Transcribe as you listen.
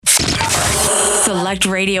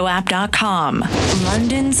SelectRadioApp.com,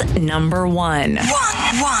 London's number one. One.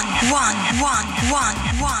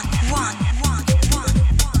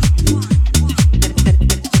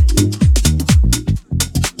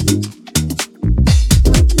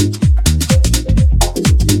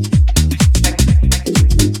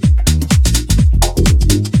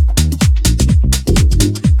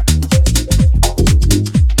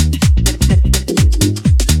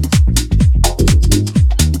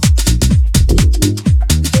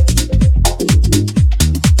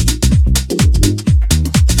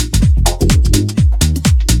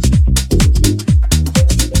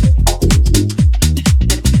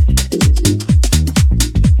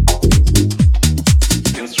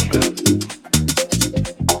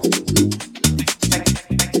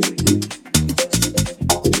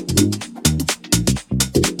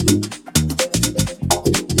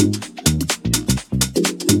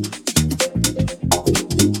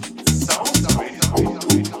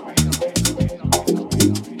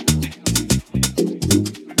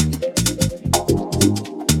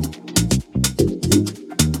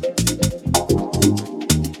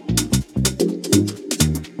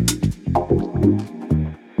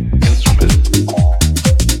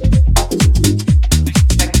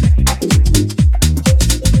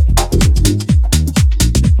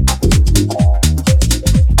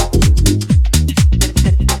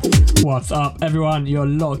 What's up, everyone? You're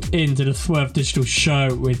locked into the Swerve Digital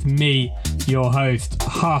Show with me, your host,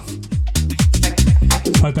 Huff.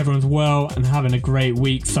 Hope everyone's well and having a great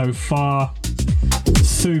week so far.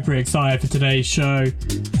 Super excited for today's show.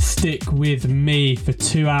 Stick with me for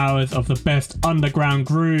 2 hours of the best underground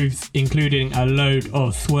grooves, including a load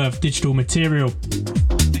of Swerve Digital material.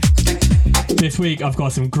 This week I've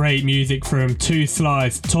got some great music from Two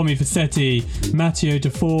Slice, Tommy Fassetti, Matteo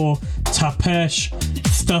Defour, Tapesh,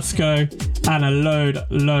 Stusco, and a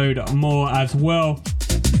load more as well.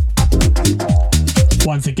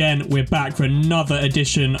 Once again, we're back for another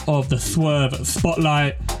edition of the Swerve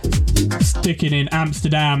Spotlight. Sticking in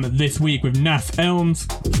Amsterdam this week with Nas Elms.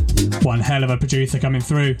 One hell of a producer coming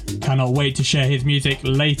through. Cannot wait to share his music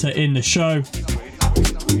later in the show.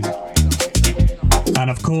 And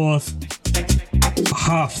of course,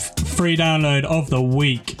 Huff's free download of the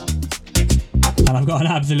week. And I've got an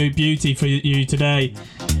absolute beauty for you today.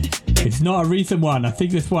 It's not a recent one. I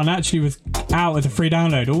think this one actually was out as a free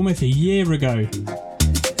download almost a year ago.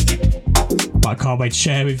 But I can't wait to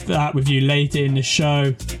share that with you later in the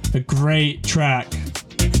show. A great track.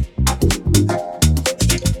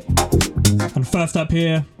 And first up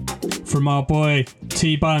here, from our boy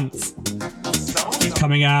T Bunce,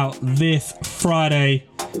 coming out this Friday,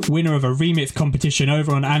 winner of a remix competition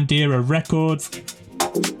over on Andira Records.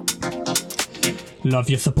 Love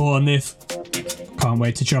your support on this. Can't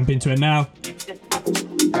wait to jump into it now.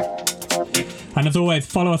 And as always,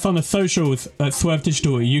 follow us on the socials at Swerve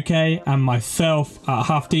Digital UK and myself at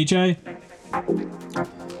Huff DJ.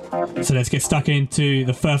 So let's get stuck into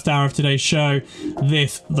the first hour of today's show.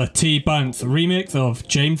 This, the T Bunce remix of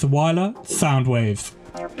James Weiler, Soundwaves.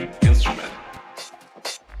 Instrument.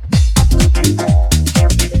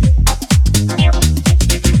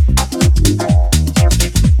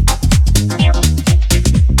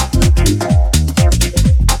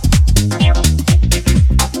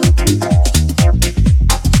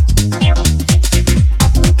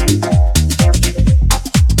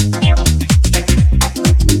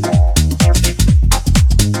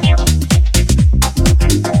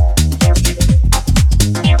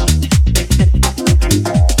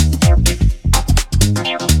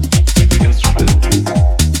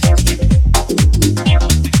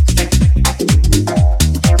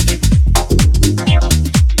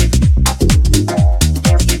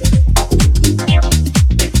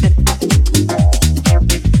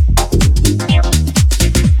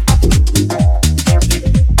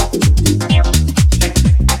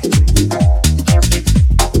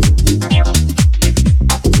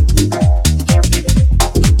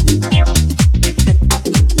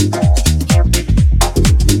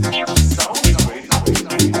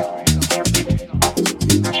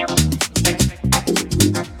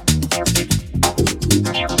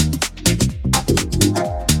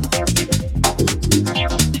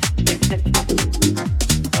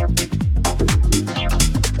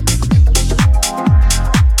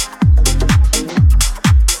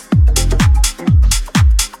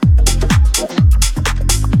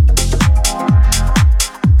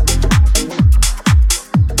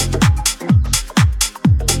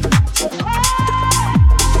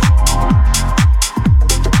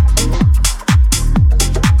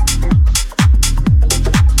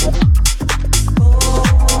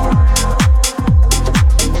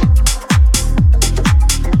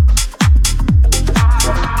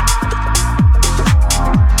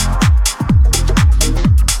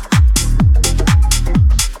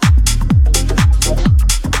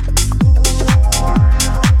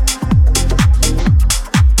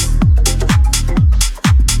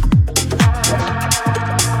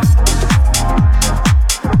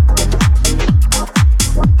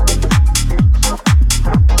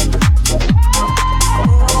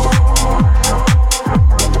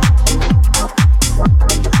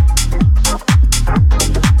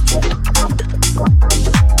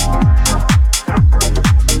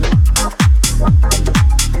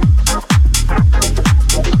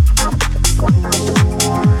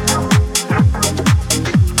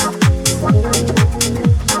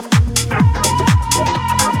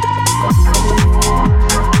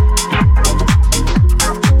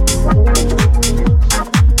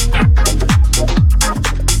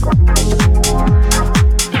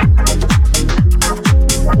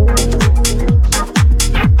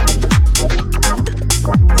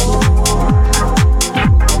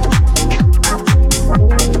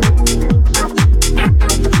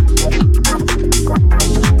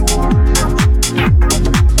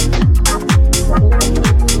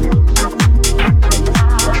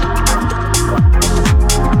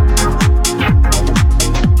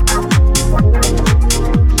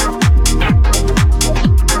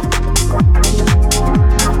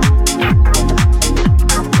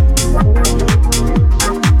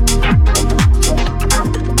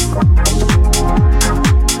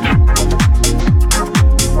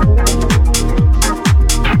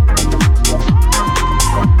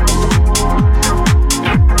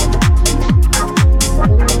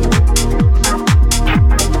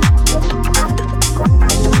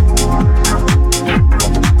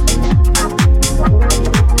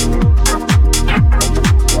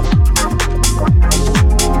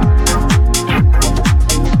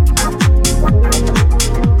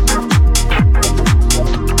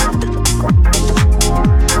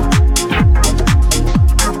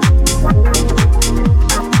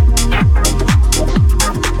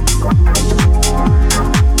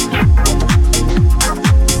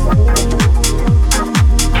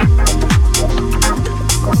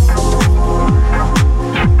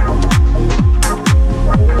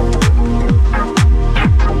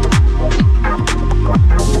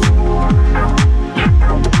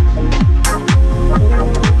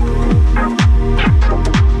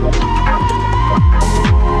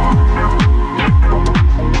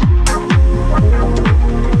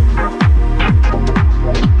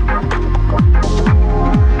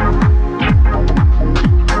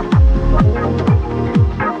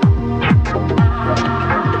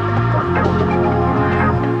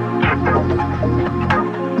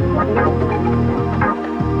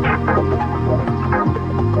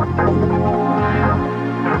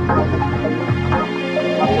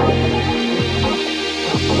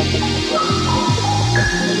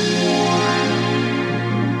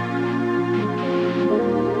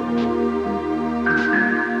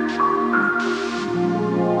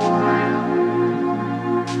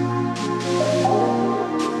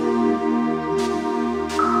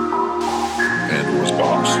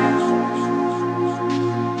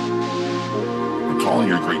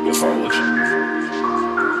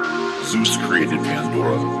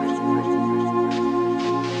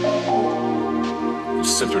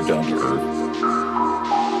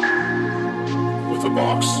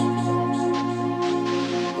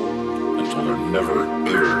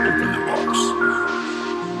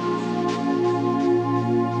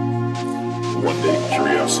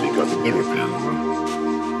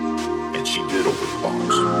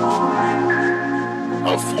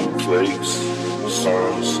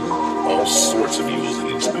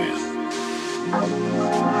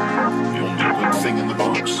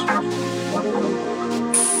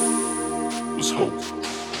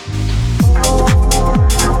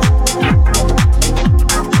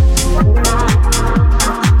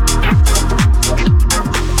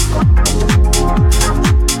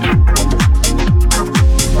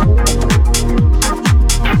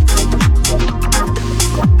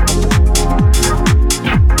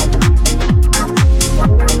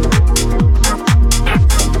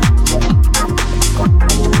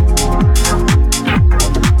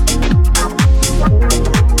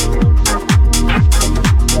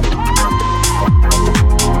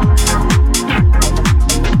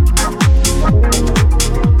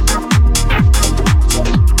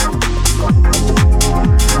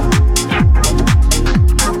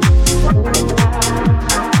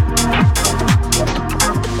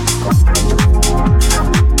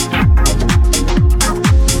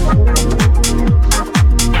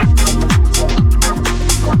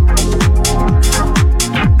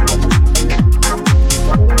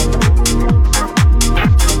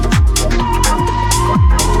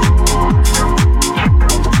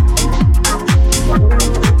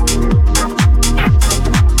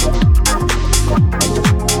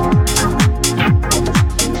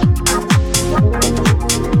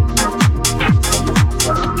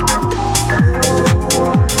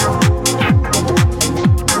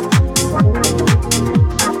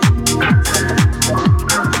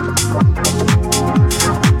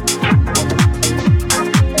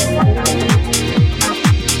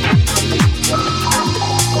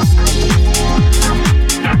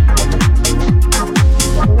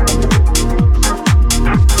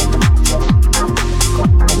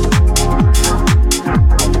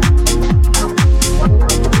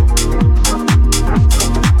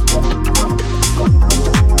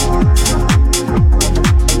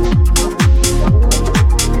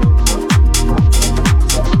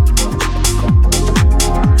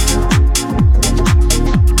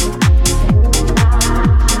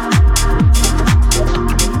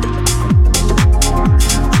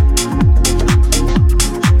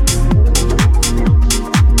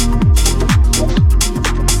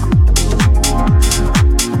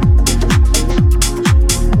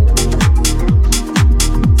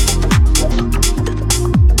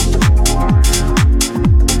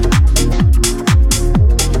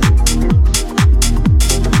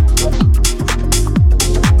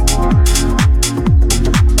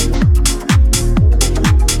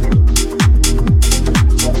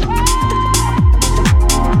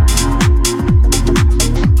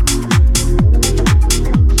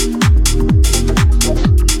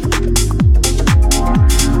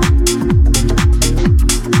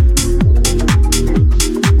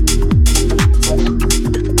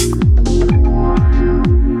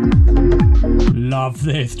 love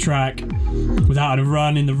this track. Was out on a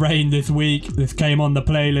run in the rain this week. This came on the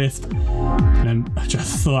playlist, and I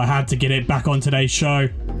just thought I had to get it back on today's show.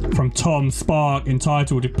 From Tom Spark,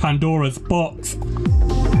 entitled Pandora's Box.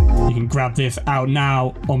 You can grab this out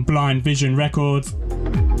now on Blind Vision Records.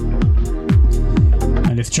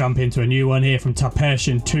 And let's jump into a new one here from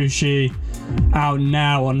Tapesh and Tushi, out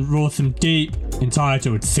now on Rawsome Deep,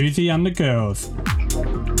 entitled Susie and the Girls.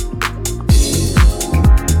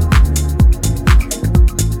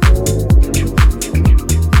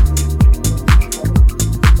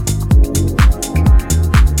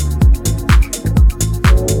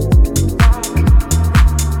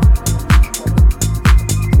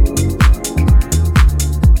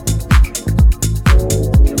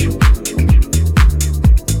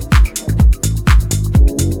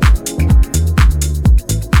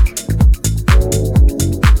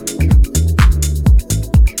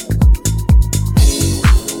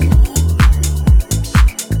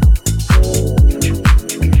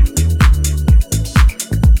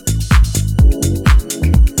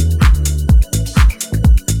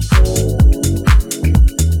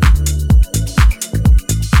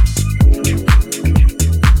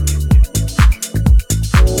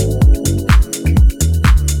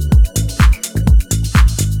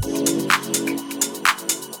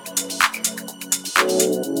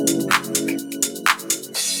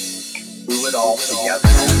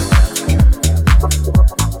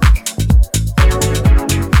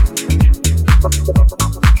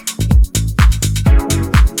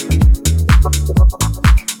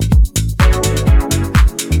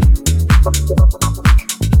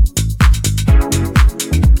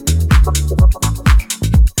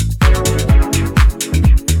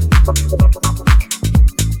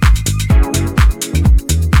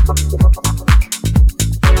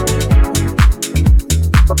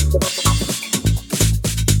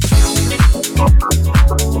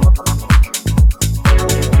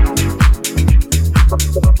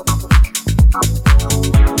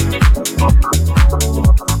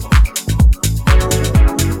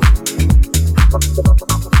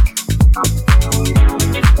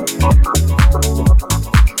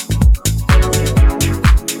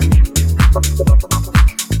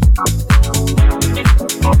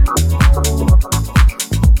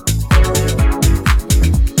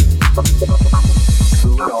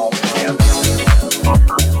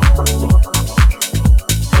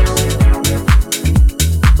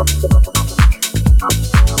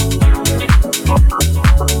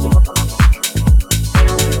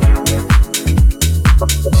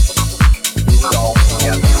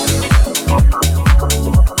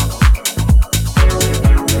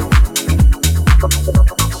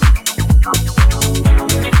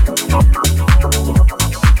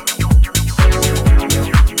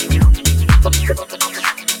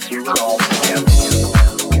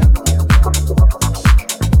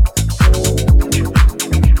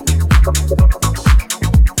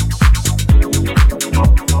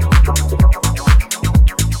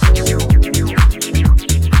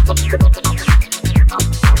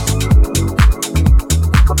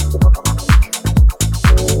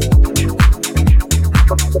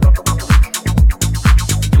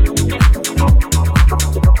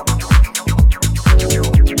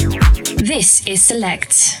 This is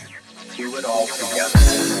Select. Do it all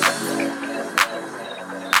together.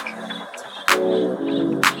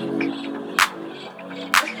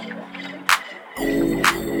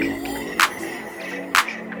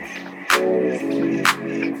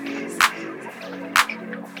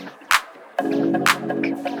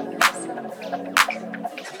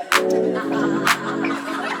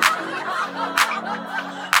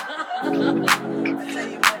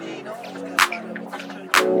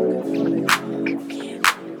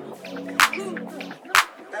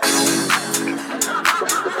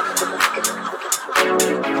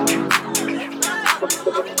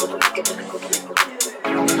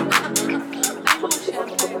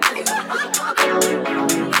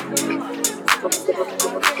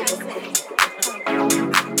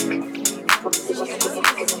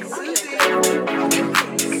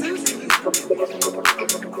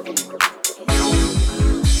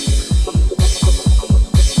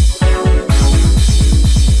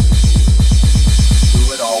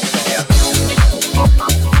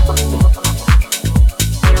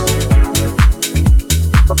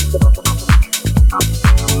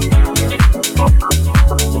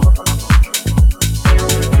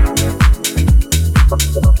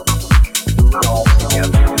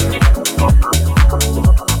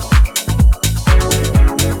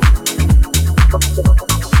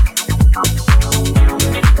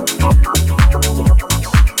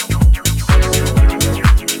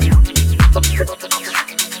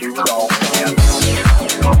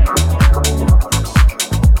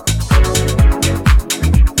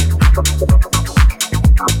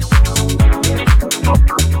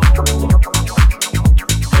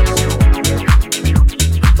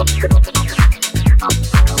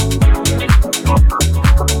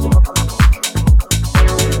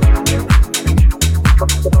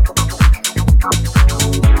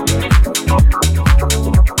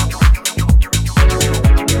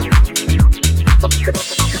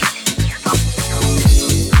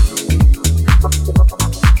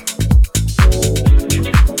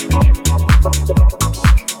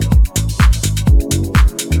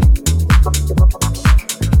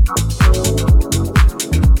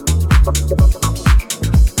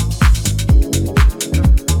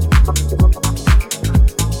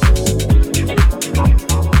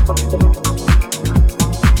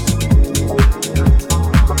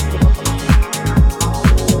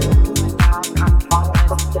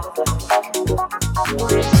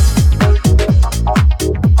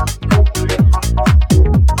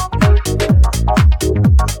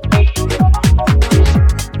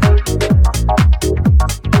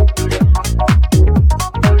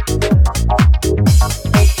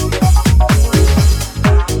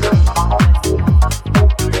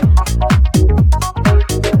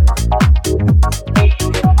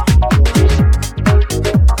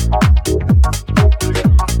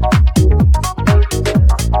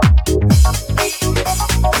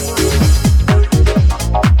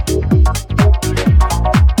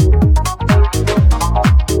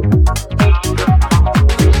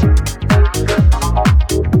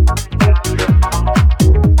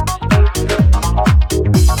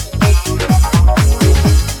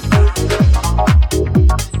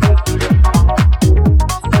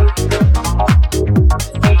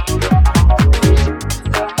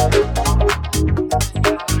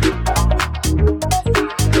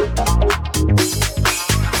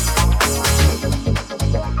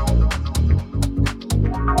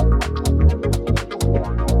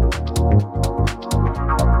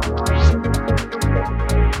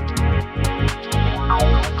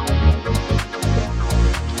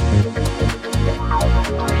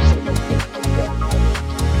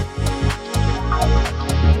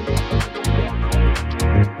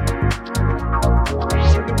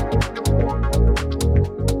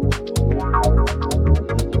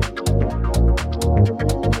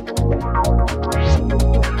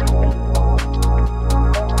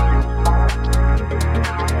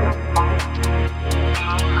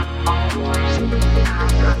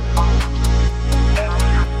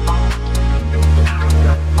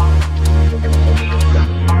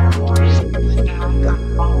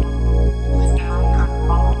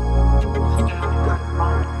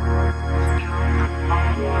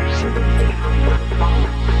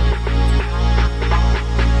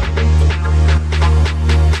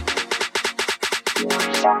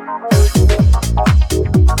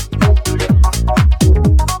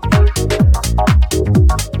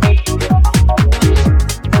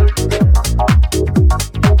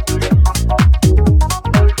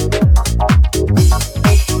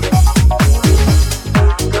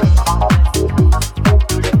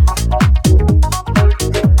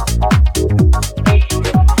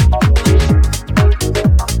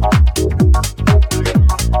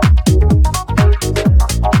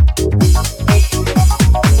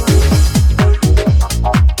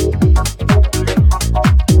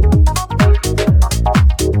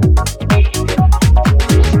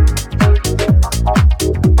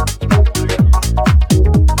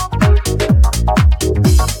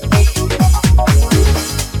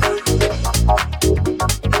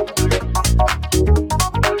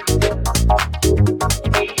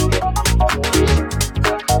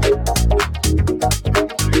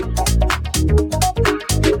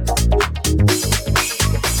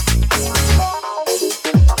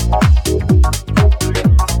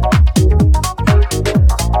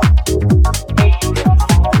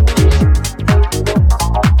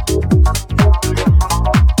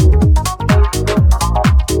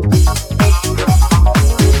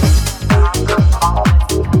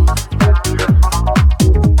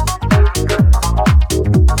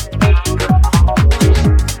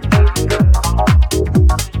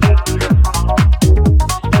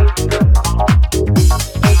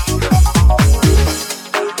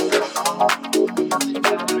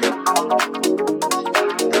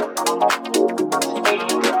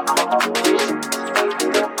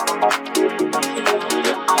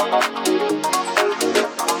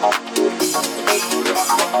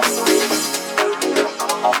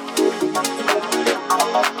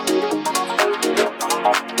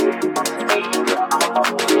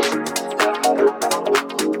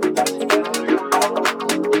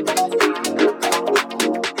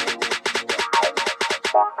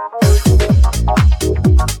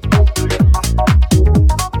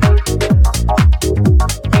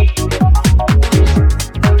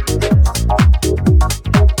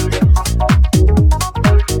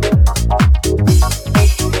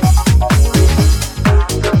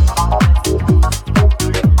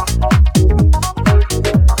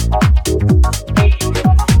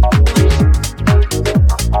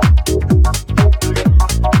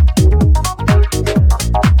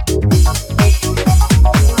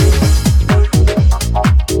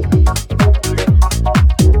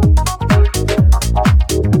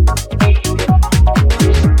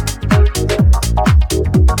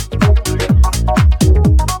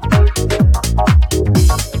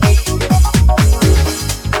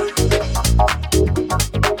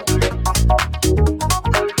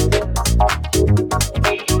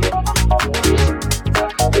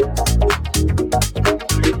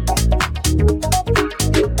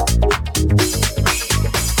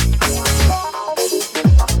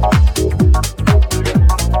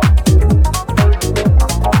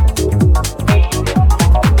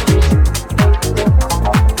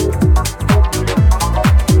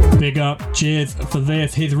 Cheers for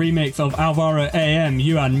this. His remix of Alvaro AM,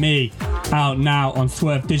 You and Me, out now on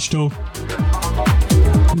Swerve Digital.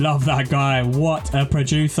 Love that guy. What a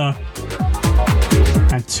producer.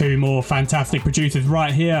 And two more fantastic producers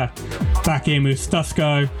right here. Back in with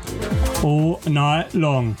Stusco all night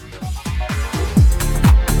long.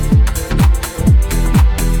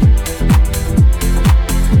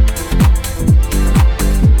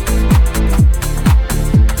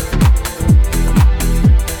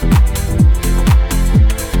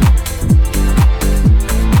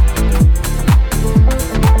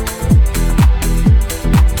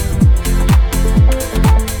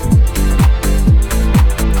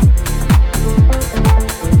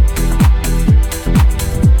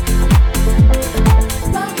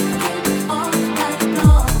 Bye.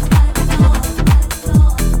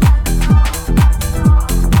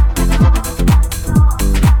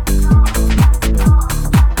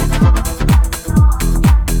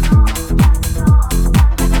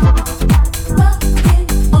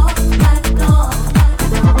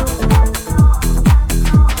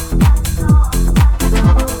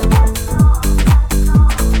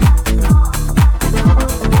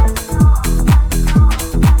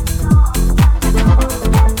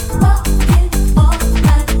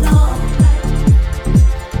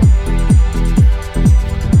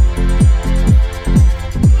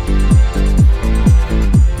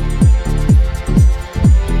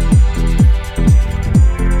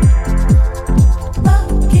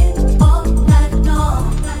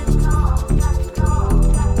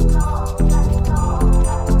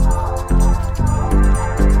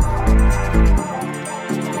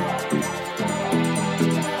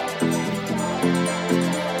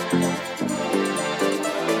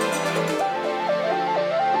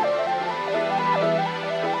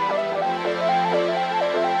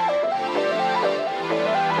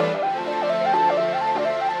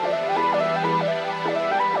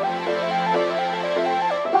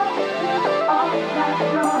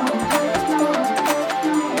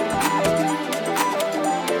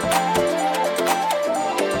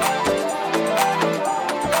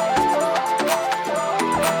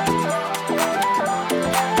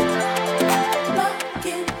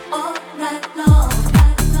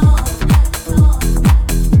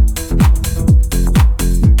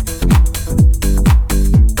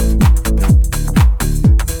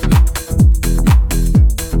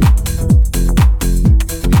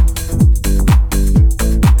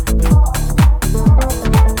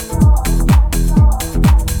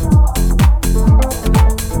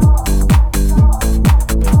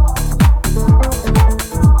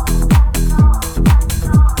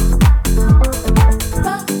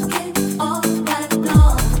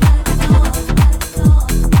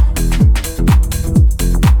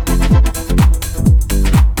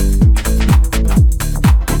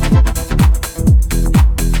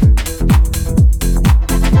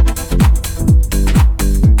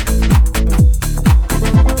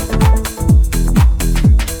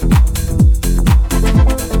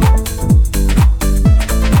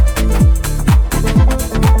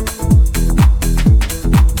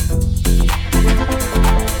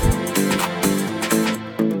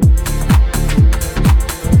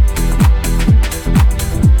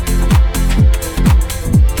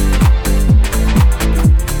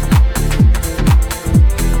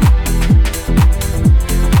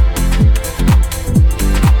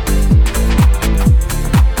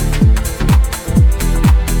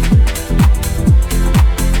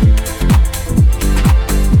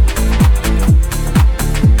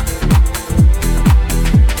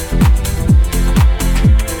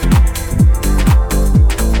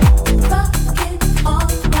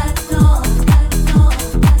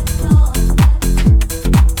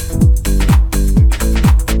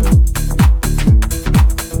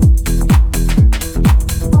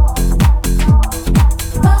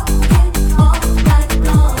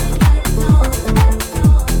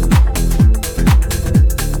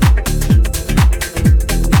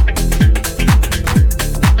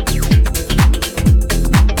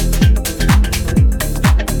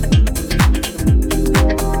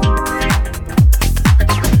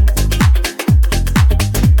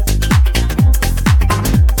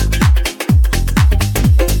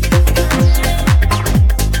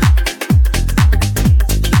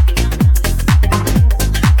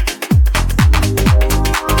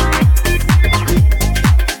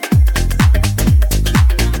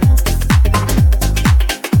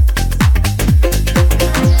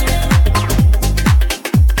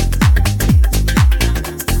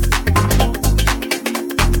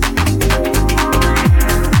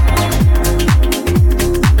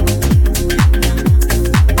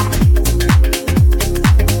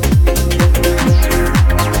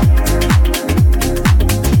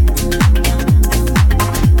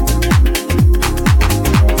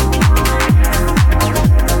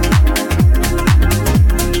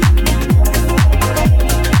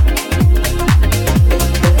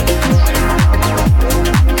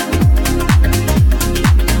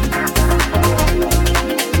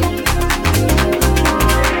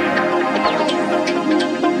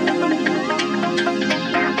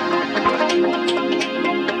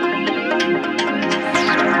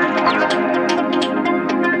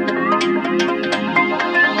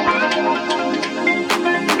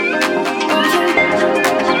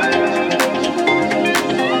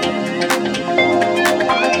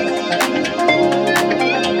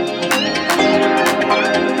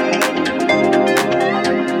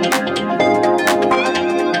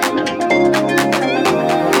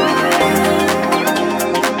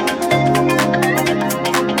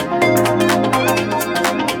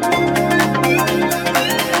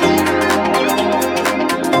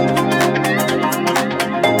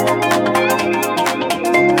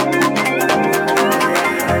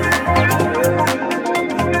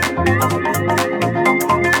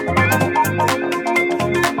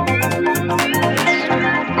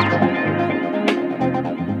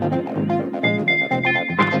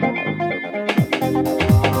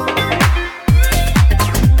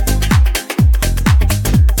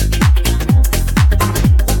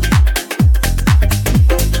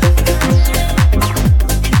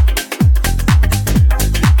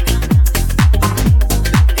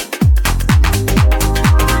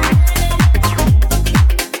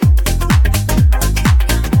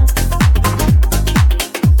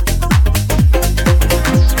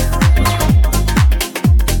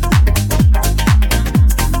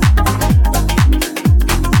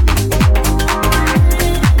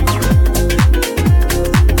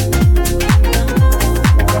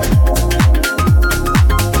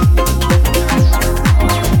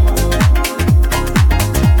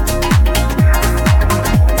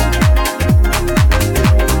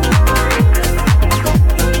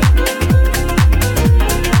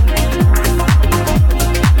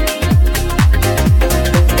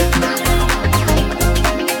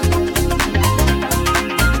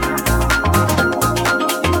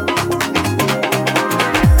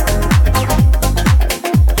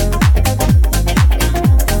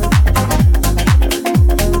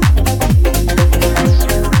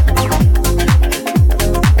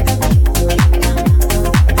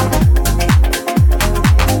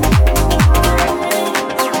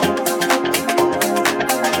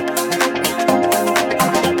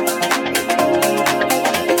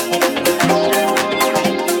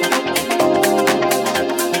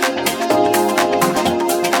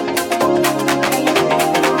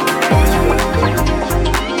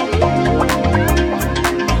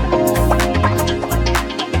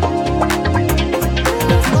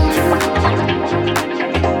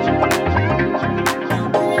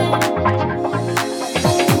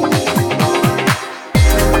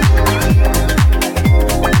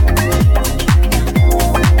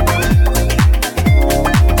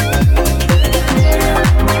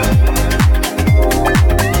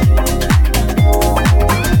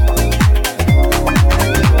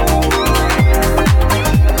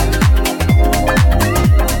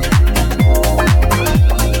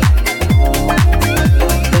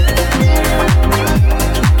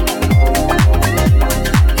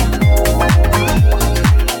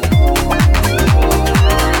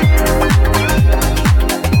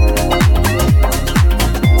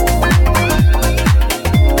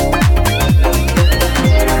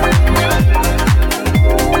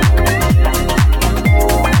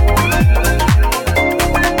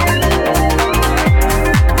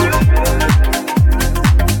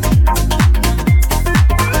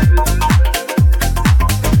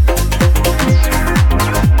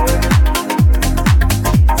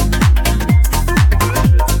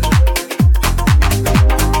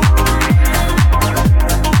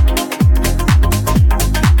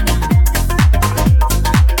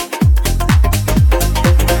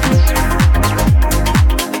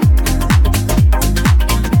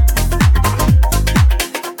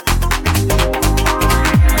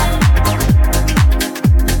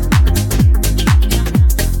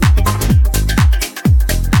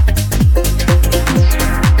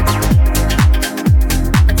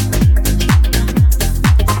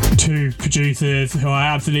 producers who I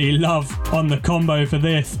absolutely love on the combo for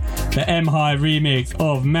this. The M-High remix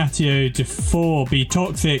of Matteo Dufour, Be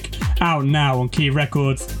Toxic, out now on Key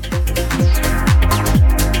Records.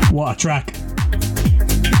 What a track.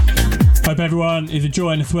 Hope everyone is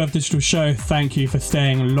enjoying the Swerve Digital Show. Thank you for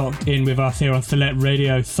staying locked in with us here on Select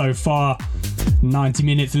Radio so far. 90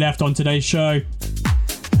 minutes left on today's show.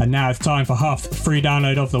 And now it's time for Huff's free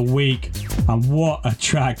download of the week. And what a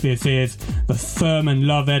track this is. The Thurman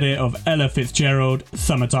Love edit of Ella Fitzgerald,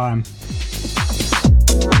 Summertime.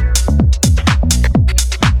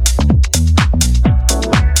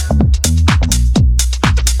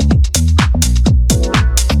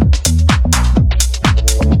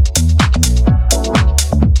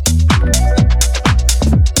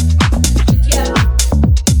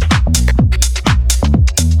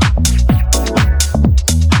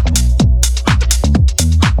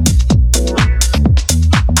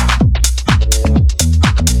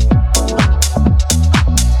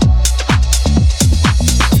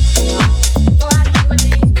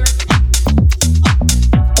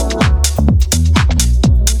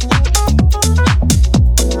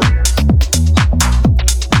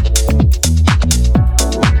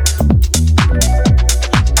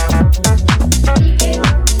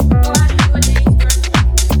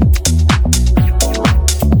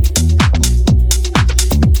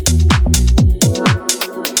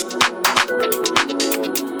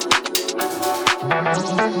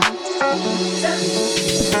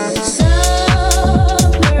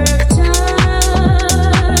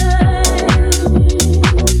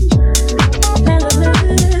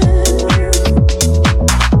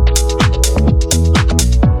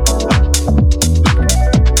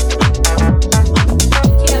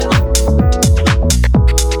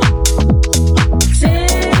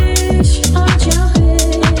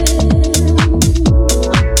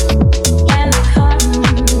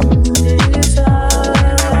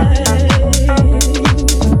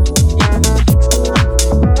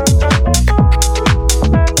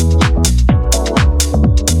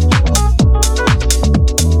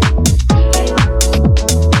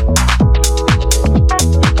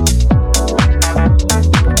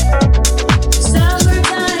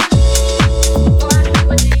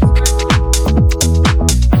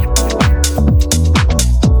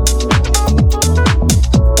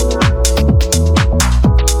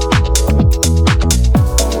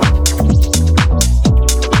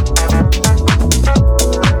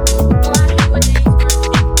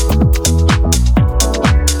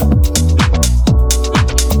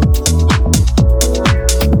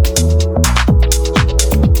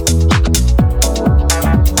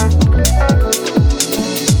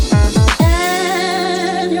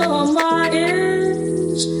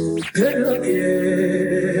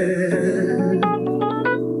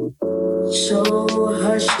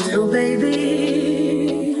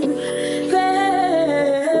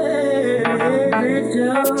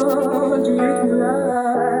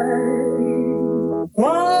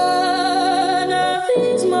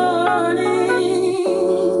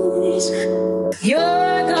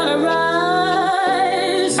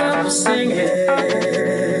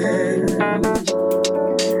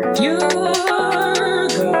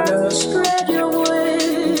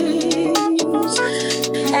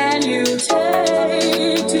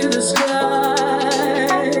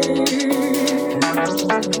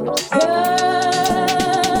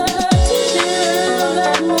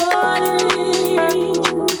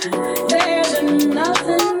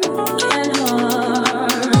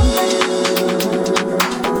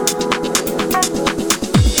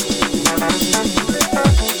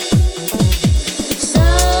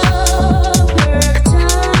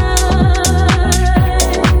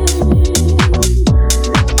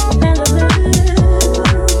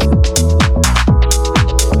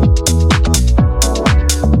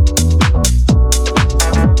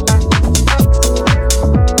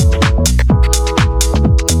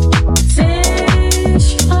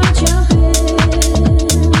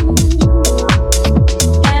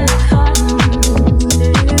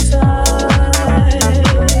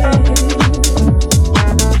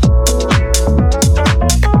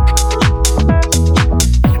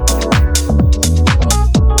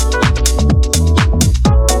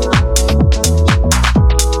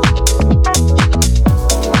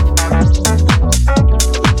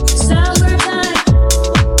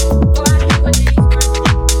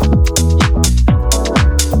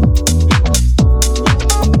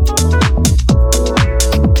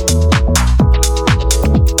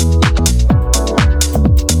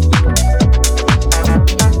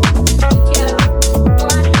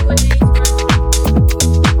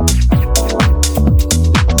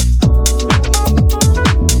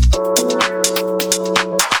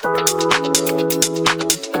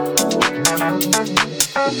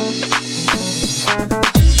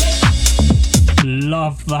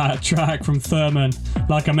 love that track from Thurman.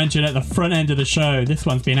 Like I mentioned at the front end of the show, this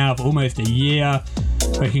one's been out for almost a year.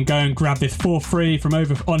 But you can go and grab this for free from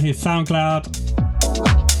over on his SoundCloud.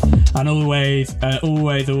 And always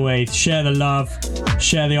share the love,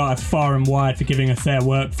 share the artist far and wide for giving us their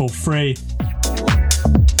work for free.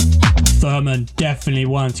 Thurman, definitely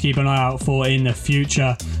one to keep an eye out for in the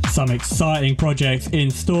future. Some exciting projects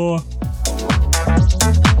in store.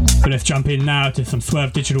 But let's jump in now to some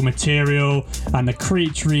Swerve Digital material and the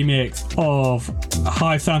Creech remix of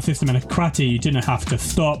Hive Sound System and Akrati, You Didn't Have to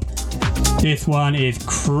Stop. This one is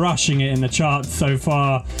crushing it in the charts so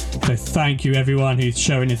far, so thank you everyone who's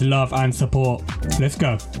showing his love and support. Let's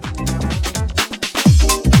go.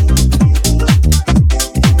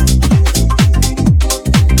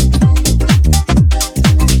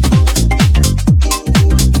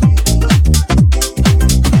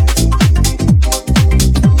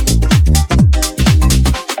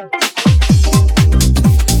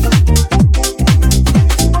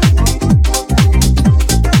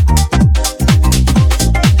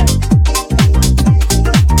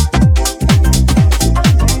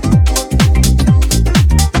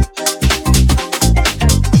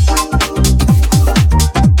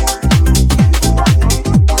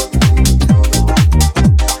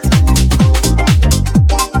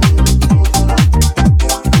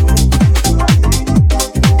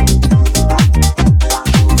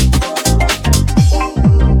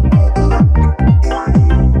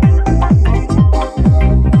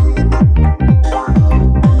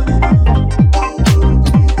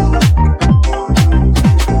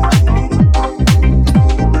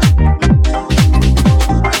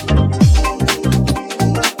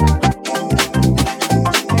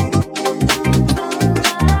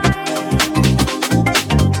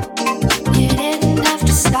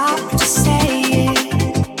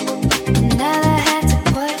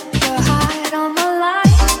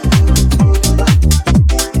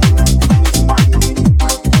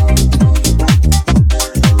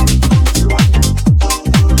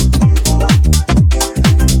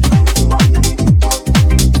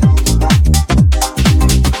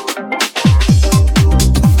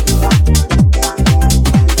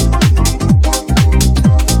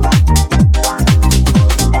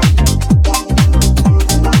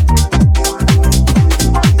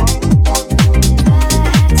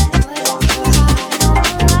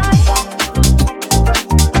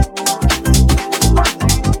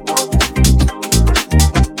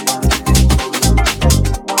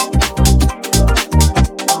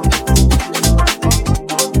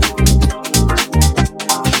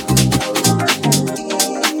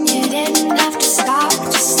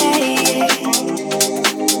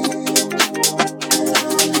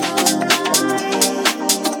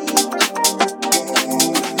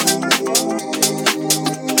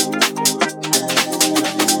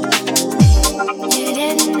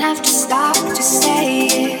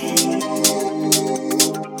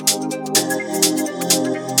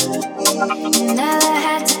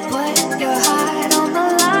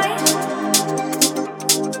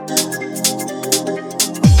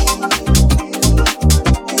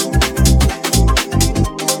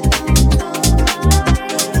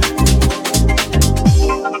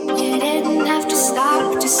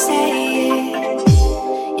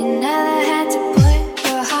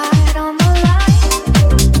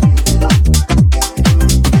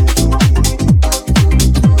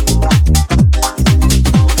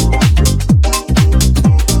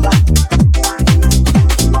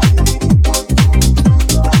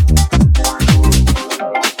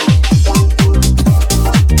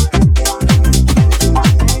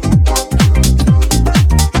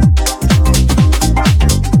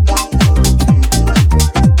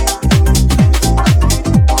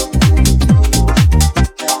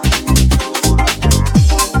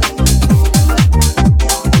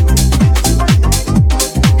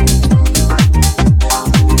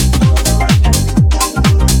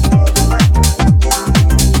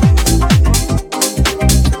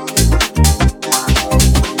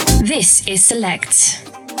 This is Select.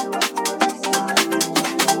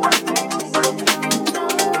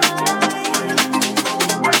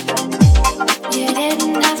 You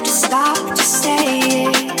didn't have to stop to say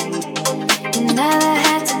it. You never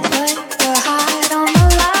had to put your heart on the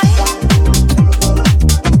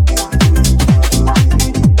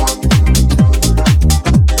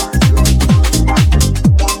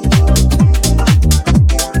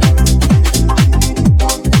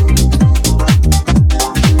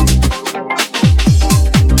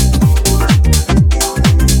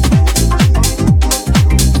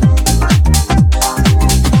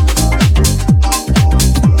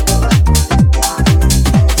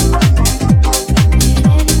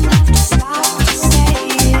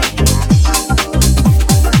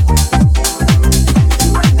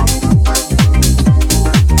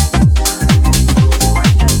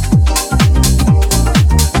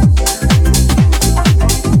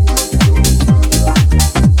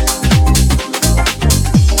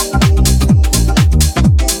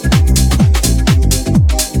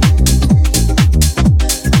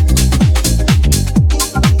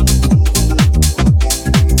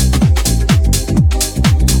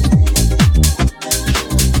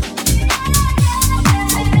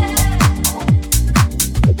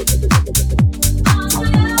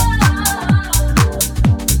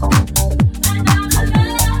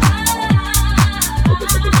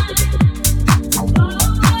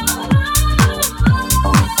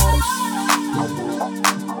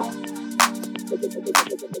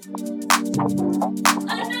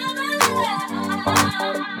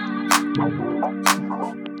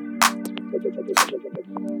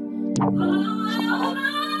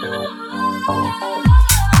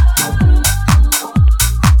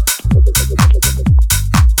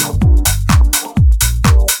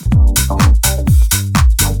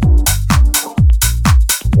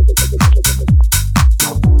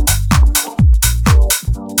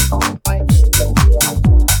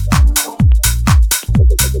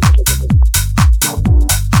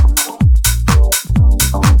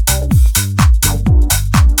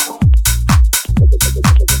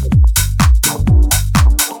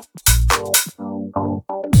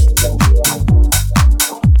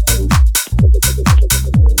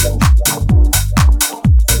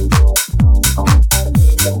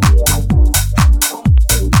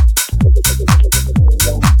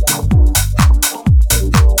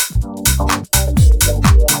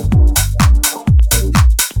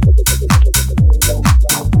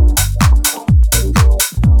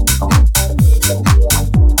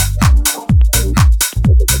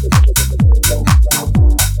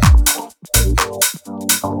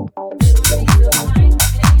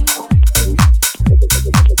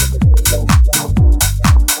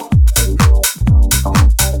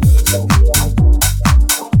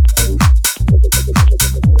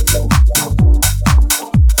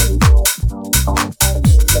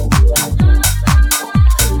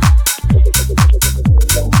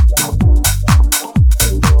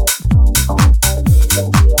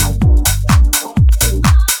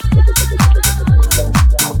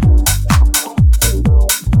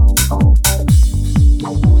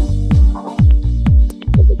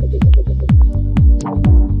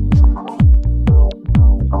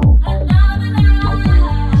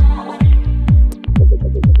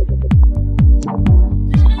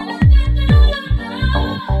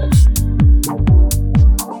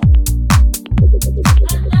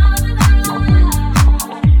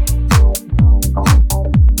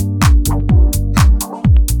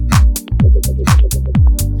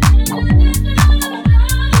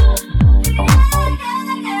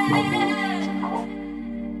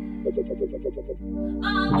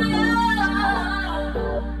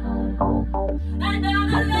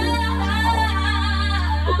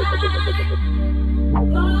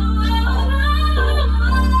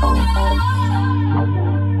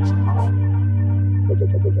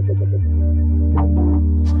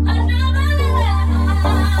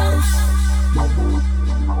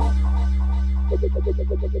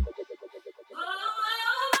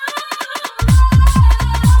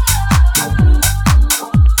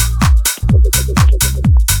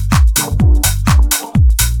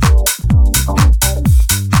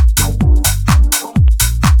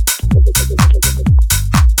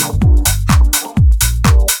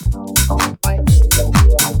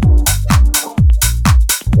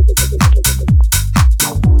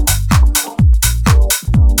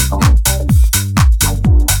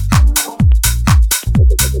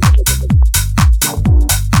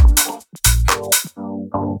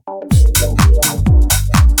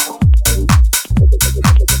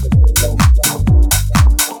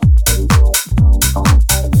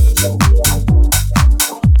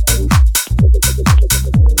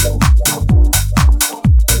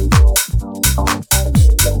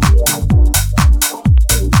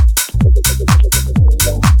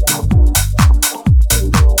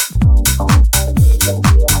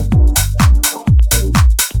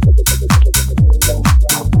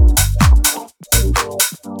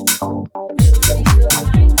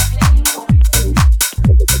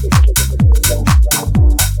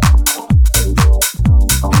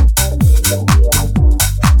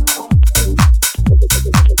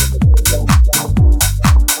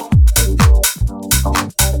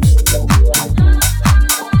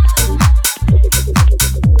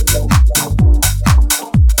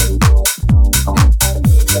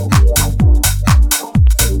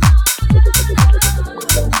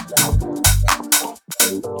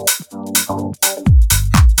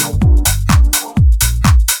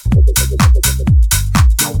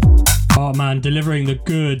Delivering the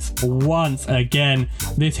goods once again.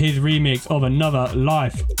 This is his remix of Another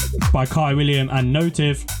Life by Kai William and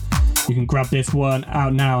Notive. You can grab this one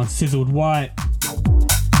out now on Sizzled White.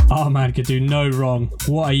 Oh man, could do no wrong.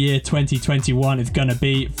 What a year 2021 is gonna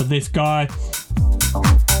be for this guy.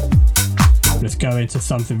 Let's go into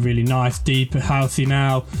something really nice, deep housey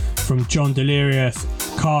now from John Delirious.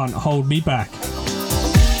 Can't Hold Me Back.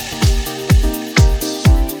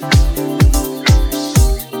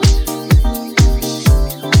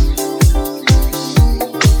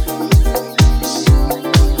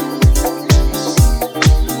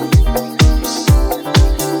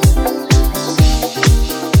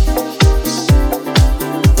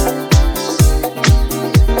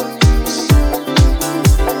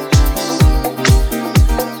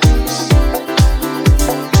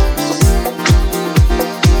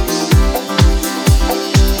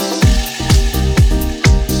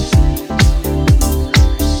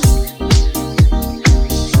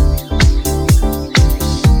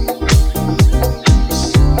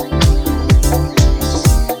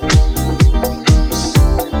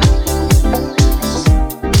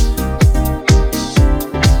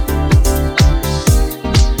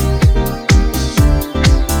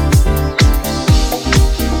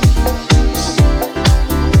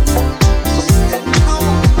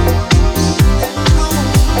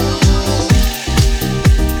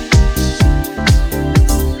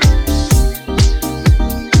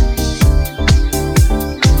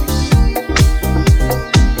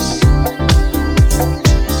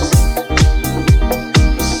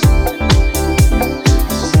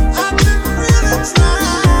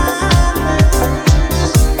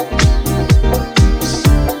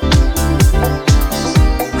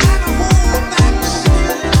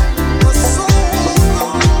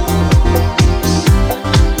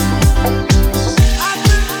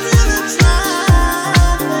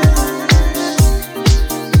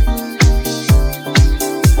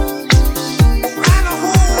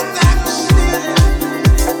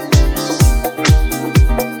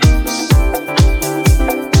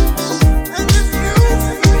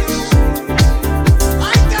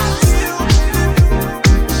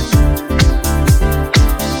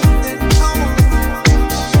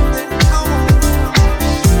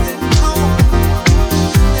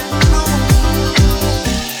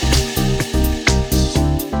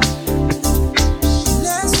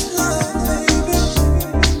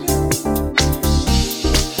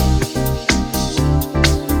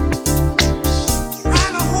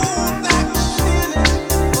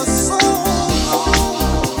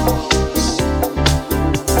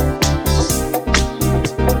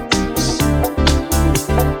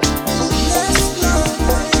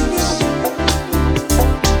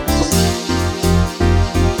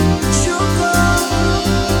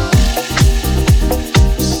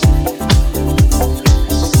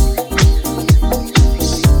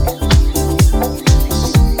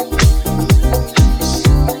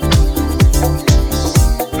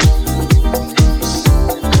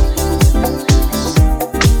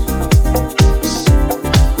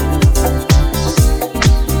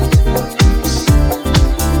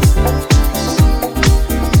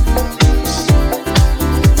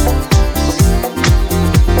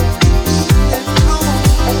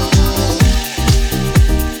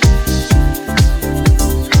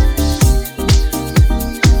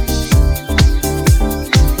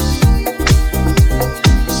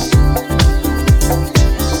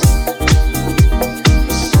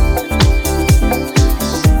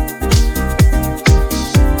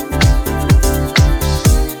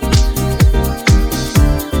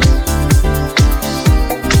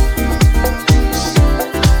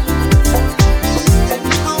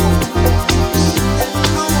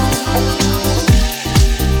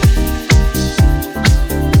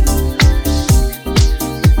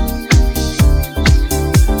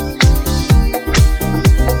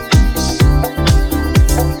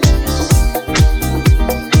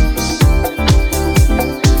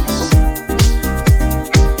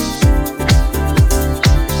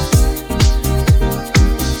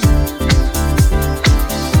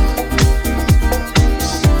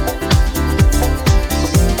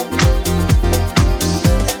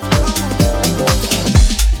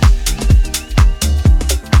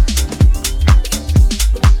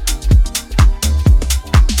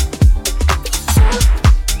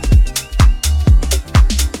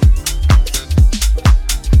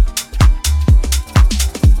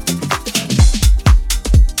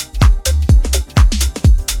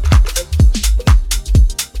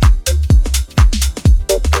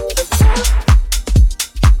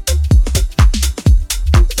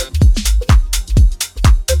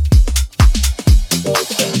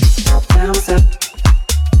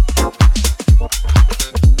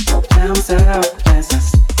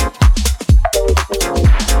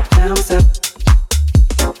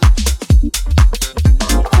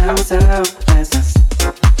 myself as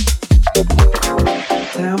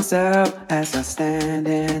I stand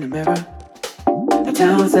in the mirror. I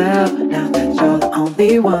tell myself now that you're the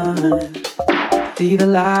only one. See the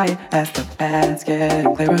light as the path's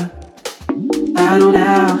getting clearer. I know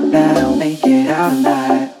now that I'll make it out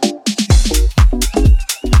alive.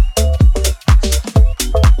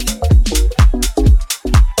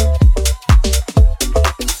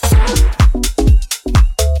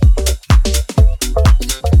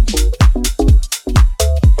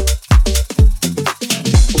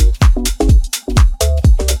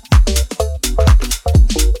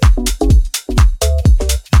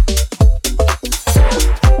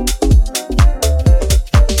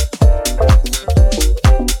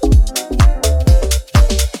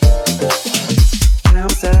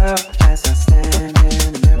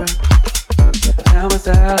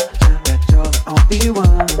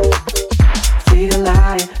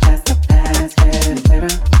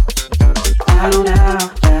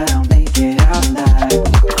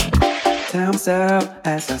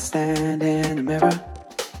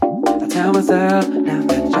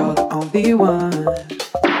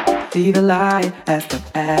 As the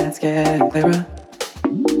path's getting clearer,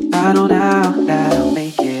 I know now that I'll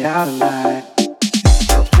make it out alive.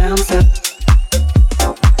 Tell myself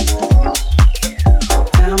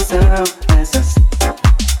as I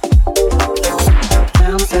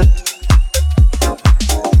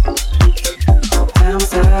tell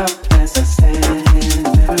myself as I stand in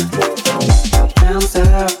the mirror. Tell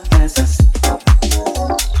myself as I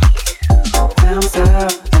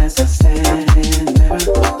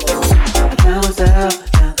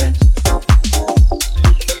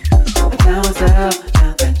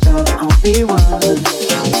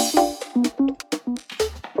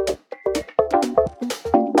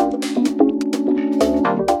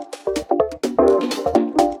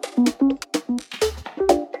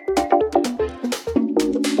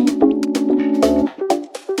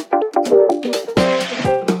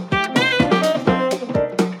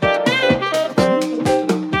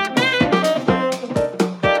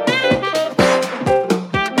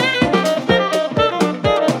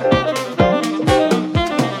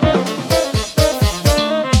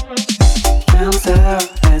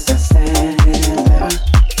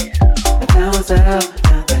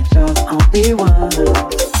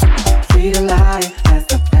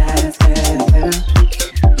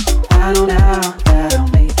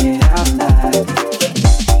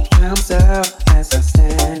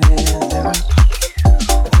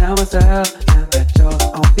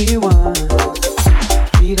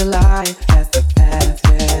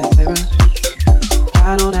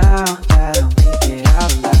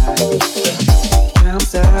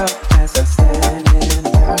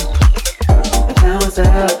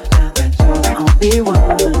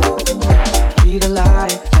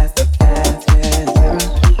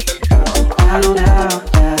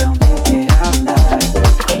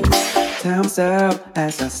tell myself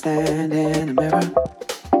as I stand in the mirror.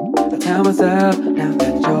 Tell myself now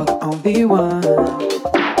that you're the only one.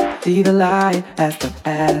 See the light as the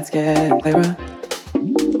path's getting clearer.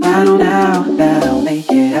 I know now that I'll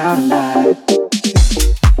make it out alive.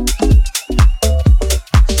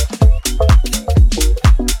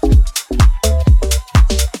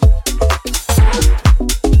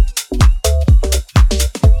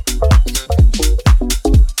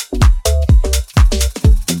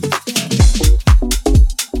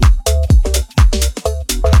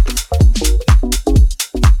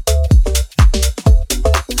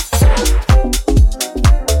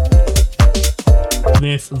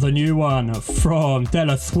 The new one from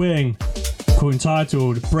Della Swing,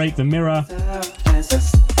 entitled Break the Mirror,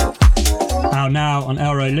 out now on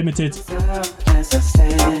Elro Limited.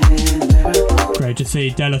 Great to see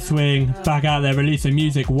Della Swing back out there releasing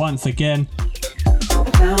music once again.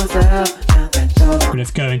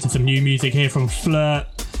 Let's go into some new music here from Flirt,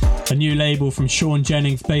 a new label from Sean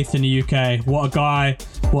Jennings based in the UK. What a guy,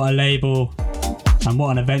 what a label, and what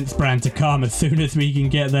an events brand to come as soon as we can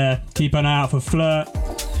get there. Keep an eye out for Flirt.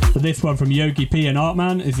 But this one from Yogi P and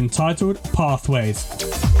Artman is entitled Pathways.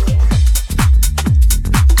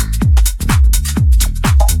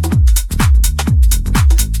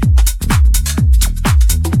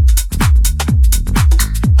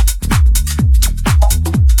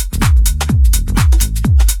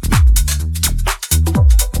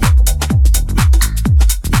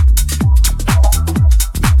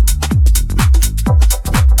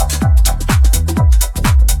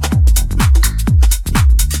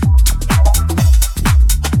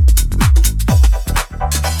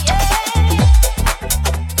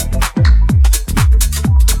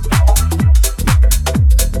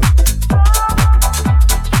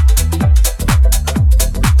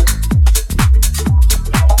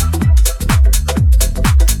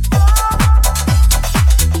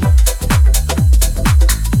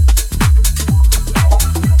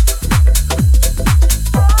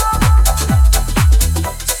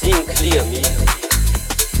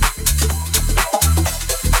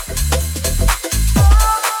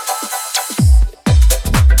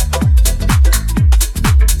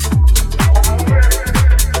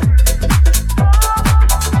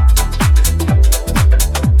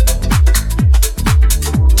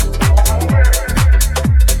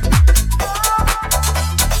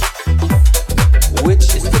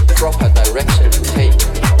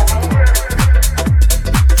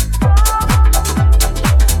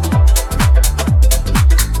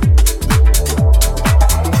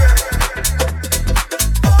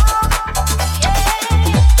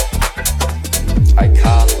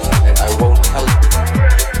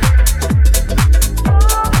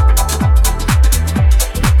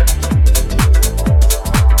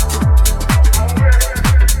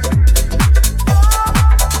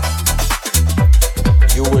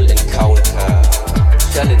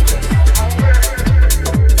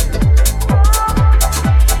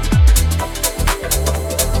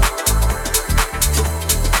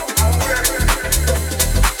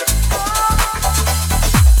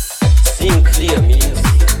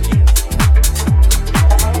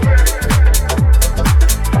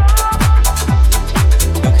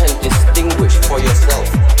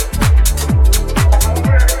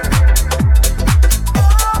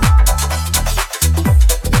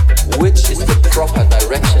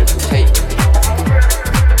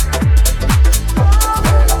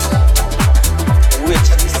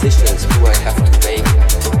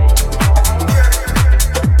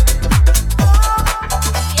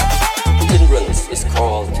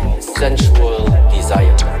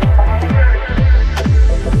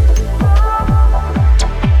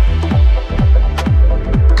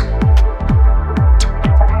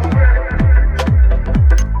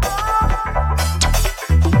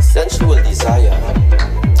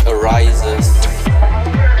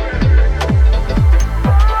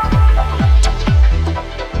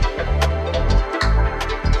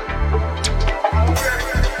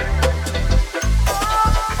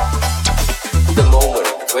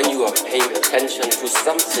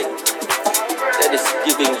 music that is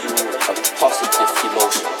giving you a positive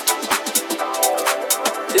emotion.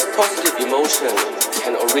 This positive emotion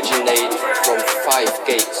can originate from 5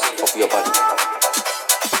 gates of your body.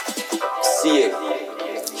 Seeing,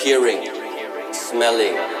 hearing,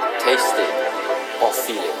 smelling, tasting, or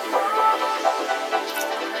feeling.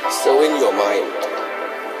 So in your mind,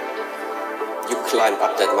 you climb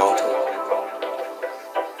up that mountain.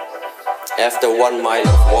 After 1 mile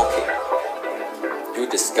of walking, you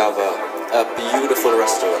discover a beautiful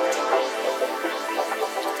restaurant,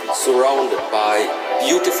 surrounded by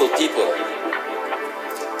beautiful people.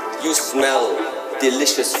 You smell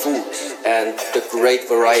delicious food and the great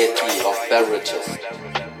variety of beverages.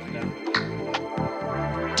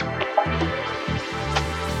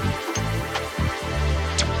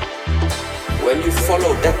 When you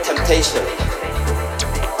follow that temptation,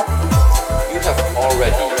 you have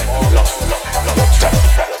already lost track.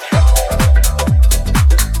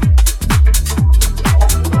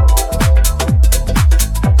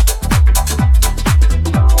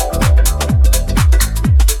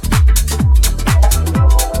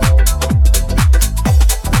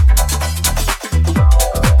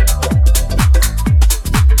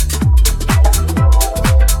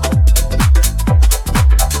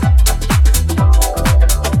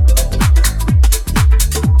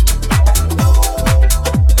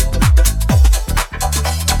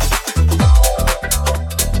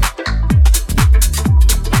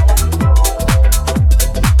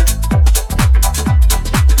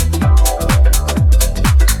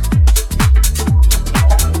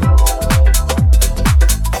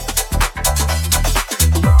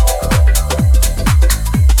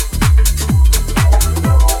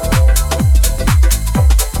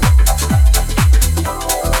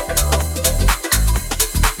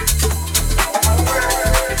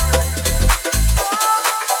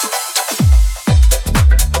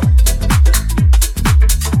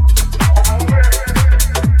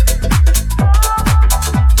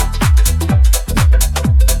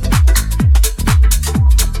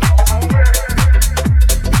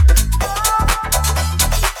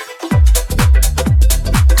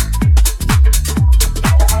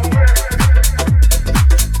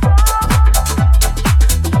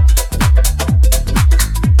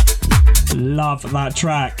 That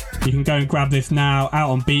track, you can go and grab this now,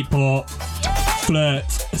 out on Beatport.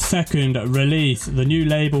 Flirt's second release, the new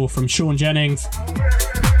label from Sean Jennings.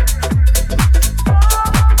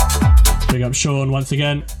 Big up Sean once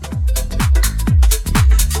again.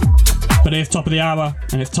 But it's top of the hour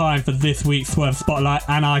and it's time for this week's Swerve Spotlight,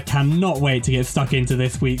 and I cannot wait to get stuck into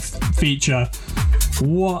this week's feature.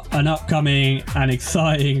 What an upcoming and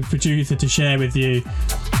exciting producer to share with you.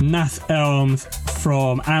 Nas Elms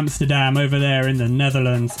from Amsterdam over there in the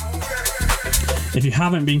Netherlands. If you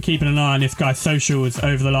haven't been keeping an eye on this guy's socials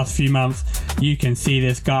over the last few months, you can see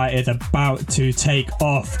this guy is about to take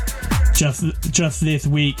off. Just this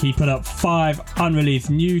week he put up 5 unreleased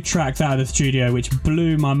new tracks out of the studio, which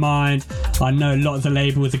blew my mind. I know lots of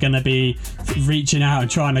labels are going to be reaching out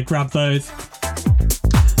and trying to grab those.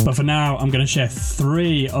 But for now, I'm going to share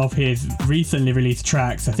 3 of his recently released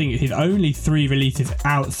tracks. I think he's only 3 releases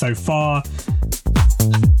out so far.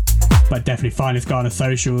 But definitely find this guy on the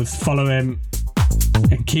socials, follow him,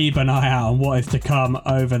 and keep an eye out on what is to come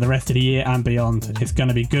over the rest of the year and beyond. It's going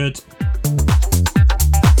to be good.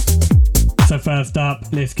 So first up,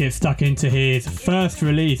 let's get stuck into his first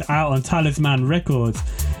release out on Talisman Records,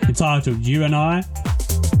 entitled You and I.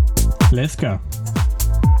 Let's go.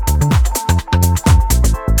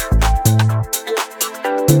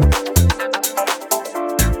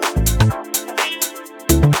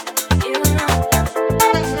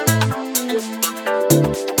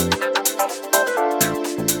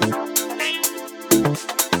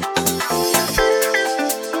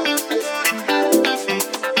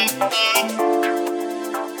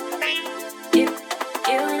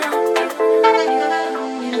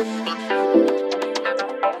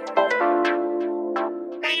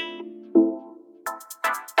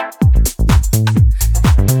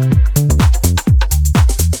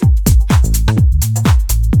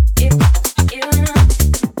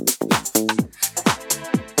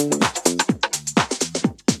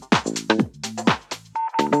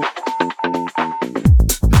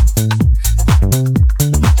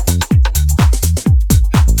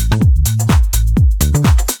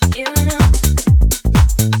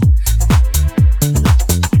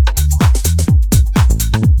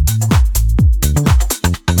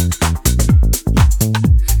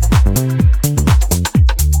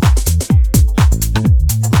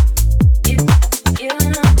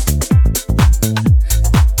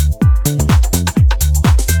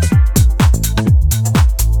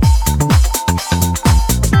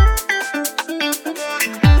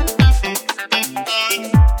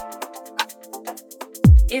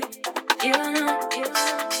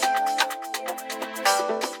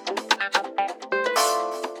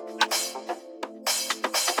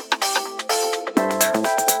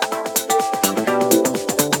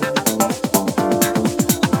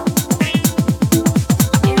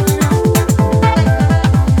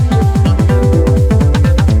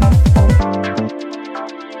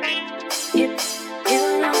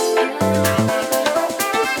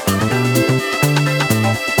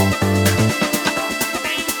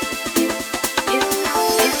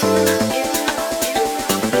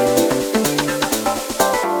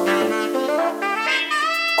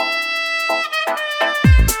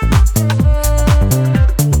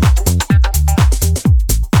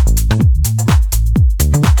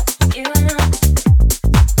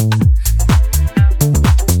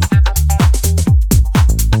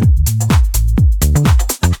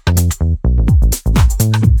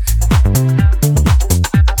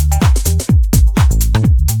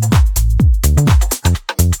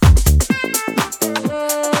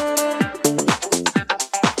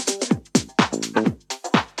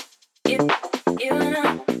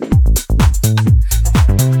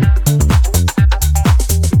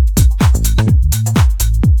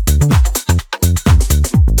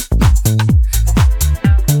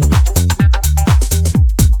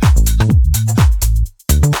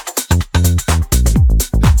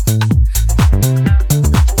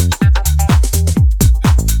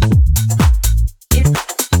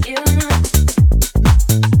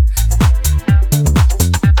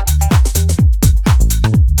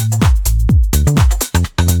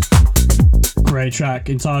 Great track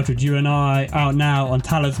entitled You and I, out now on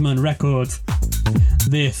Talisman Records.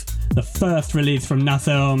 This, the first release from Nas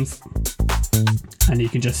Elms, and you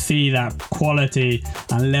can just see that quality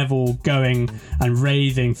and level going and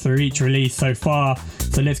raising through each release so far.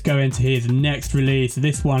 So let's go into his next release.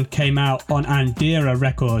 This one came out on Andira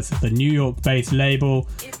Records, the New York based label,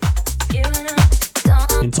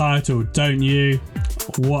 entitled Don't You.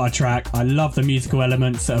 What a track. I love the musical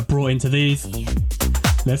elements that are brought into these.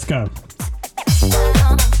 Let's go.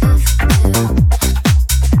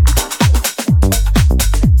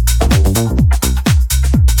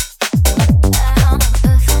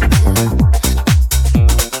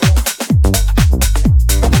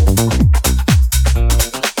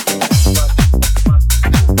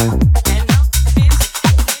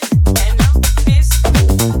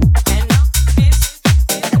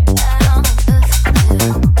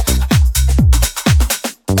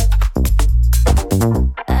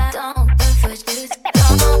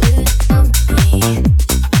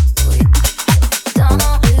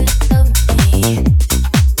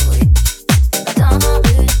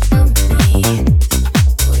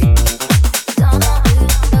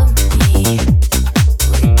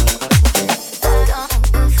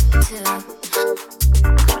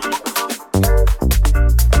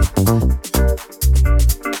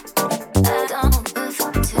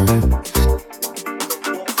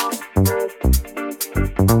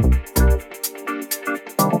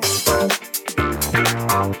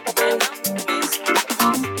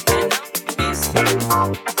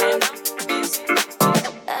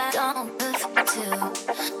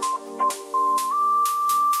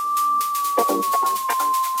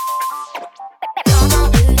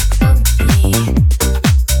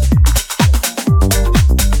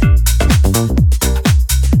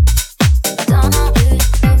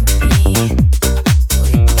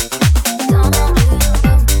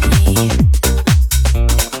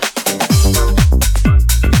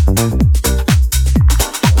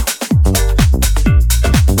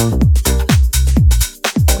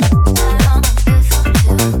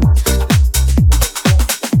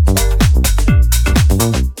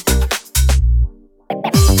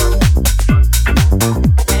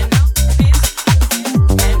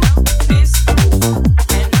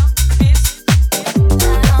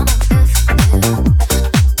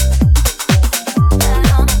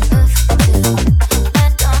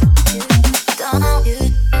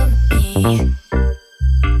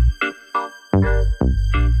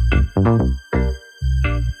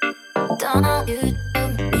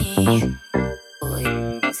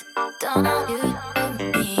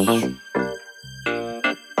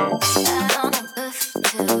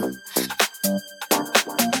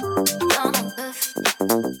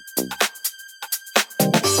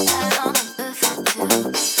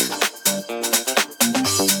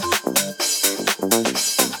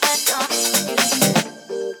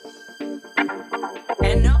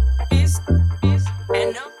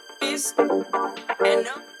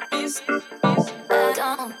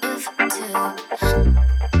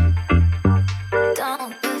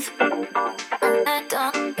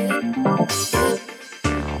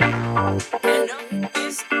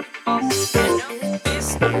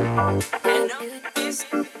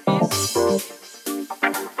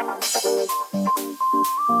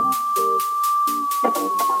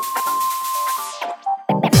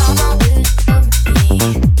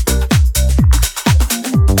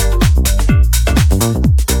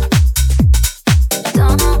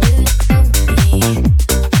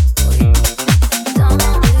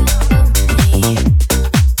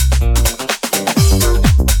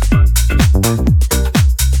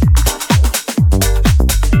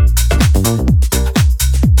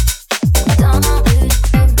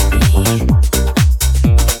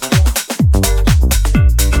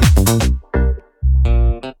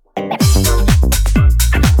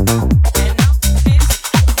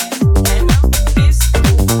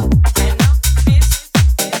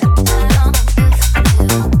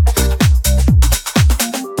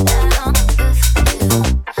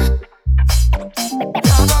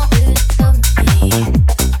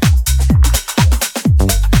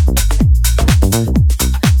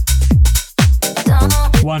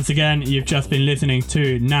 Once again, you've just been listening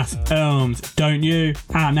to Nas Elms, Don't You,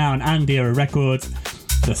 out now on Andira Records,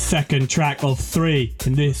 the second track of 3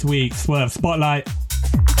 in this week's Swerve Spotlight.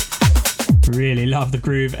 Really love the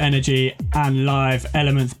groove, energy and live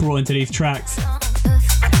elements brought into these tracks.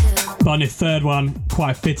 But on his third one,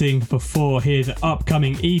 quite fitting before his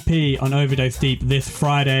upcoming EP on Overdose Deep this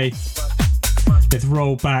Friday. Let's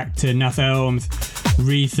roll back to Nas Elms'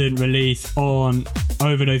 recent release on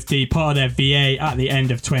Overdose Deep, part of their VA at the end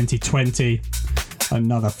of 2020.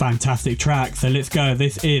 Another fantastic track. So let's go.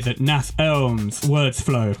 This is Nath Elms, Words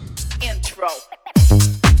Flow. Intro.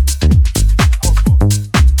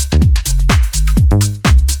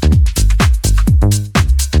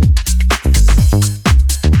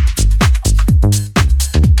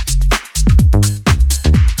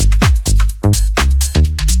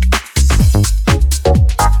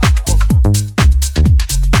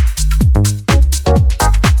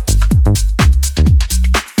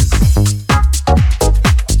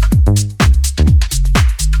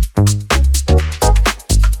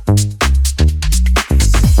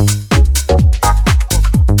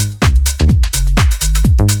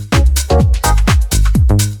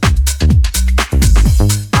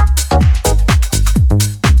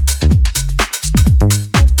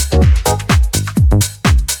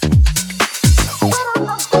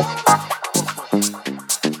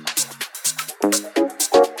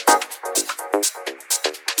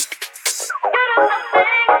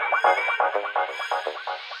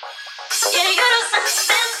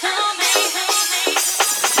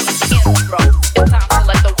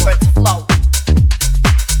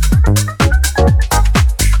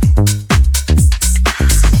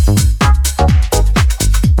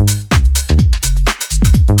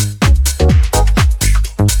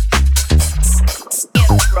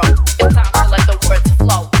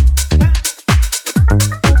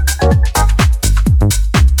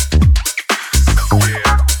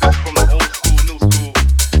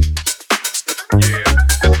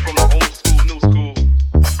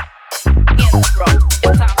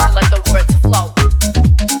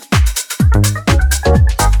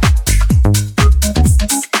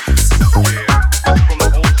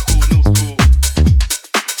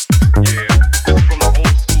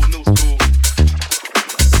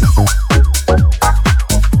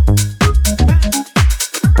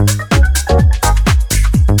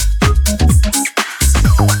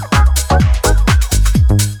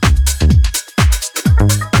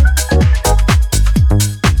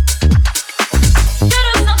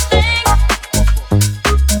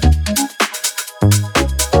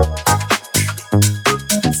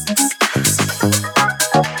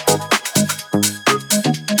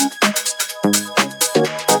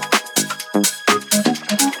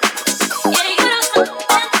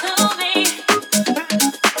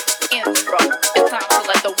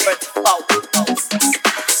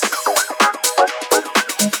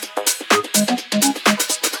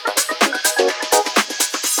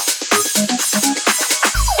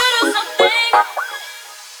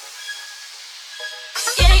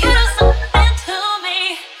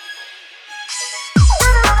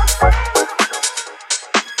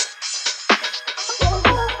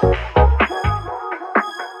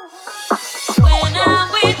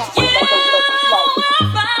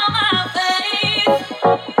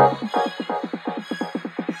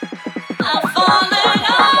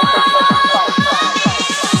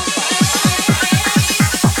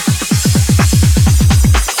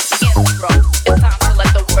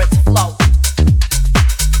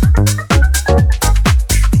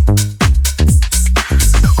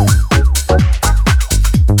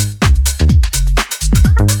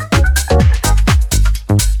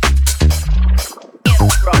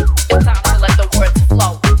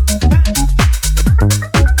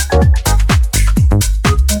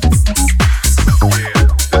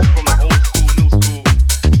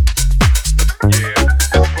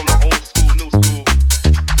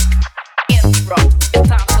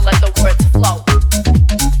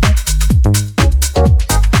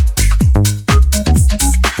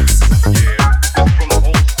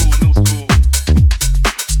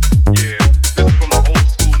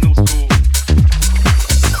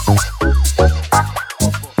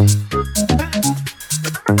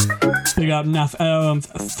 Nath Elms,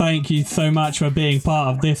 thank you so much for being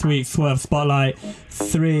part of this week's Swerve Spotlight.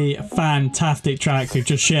 3 fantastic tracks we've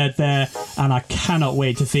just shared there, and I cannot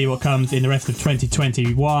wait to see what comes in the rest of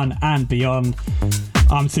 2021 and beyond.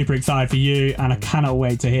 I'm super excited for you, and I cannot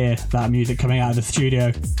wait to hear that music coming out of the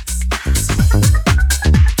studio.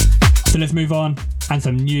 So let's move on, and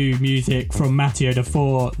some new music from Matteo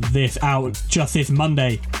DeFore. This out just this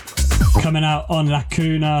Monday, coming out on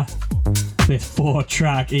Lacuna. This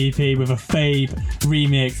 4-track EP with a Fabe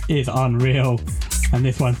remix is unreal, and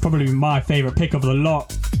this one's probably my favourite pick of the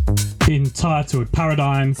lot, entitled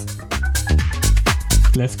Paradigms.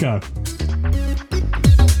 Let's go.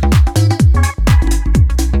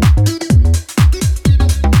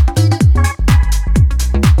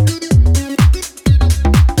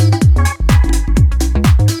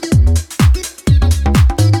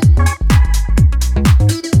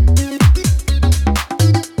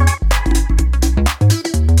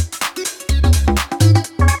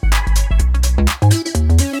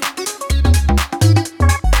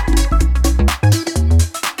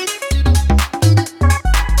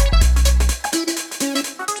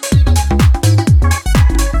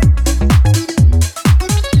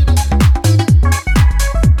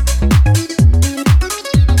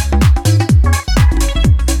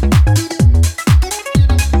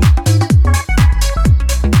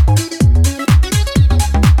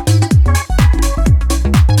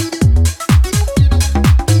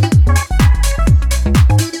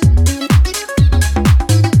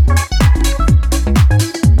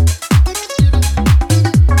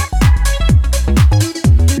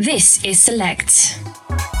 Select.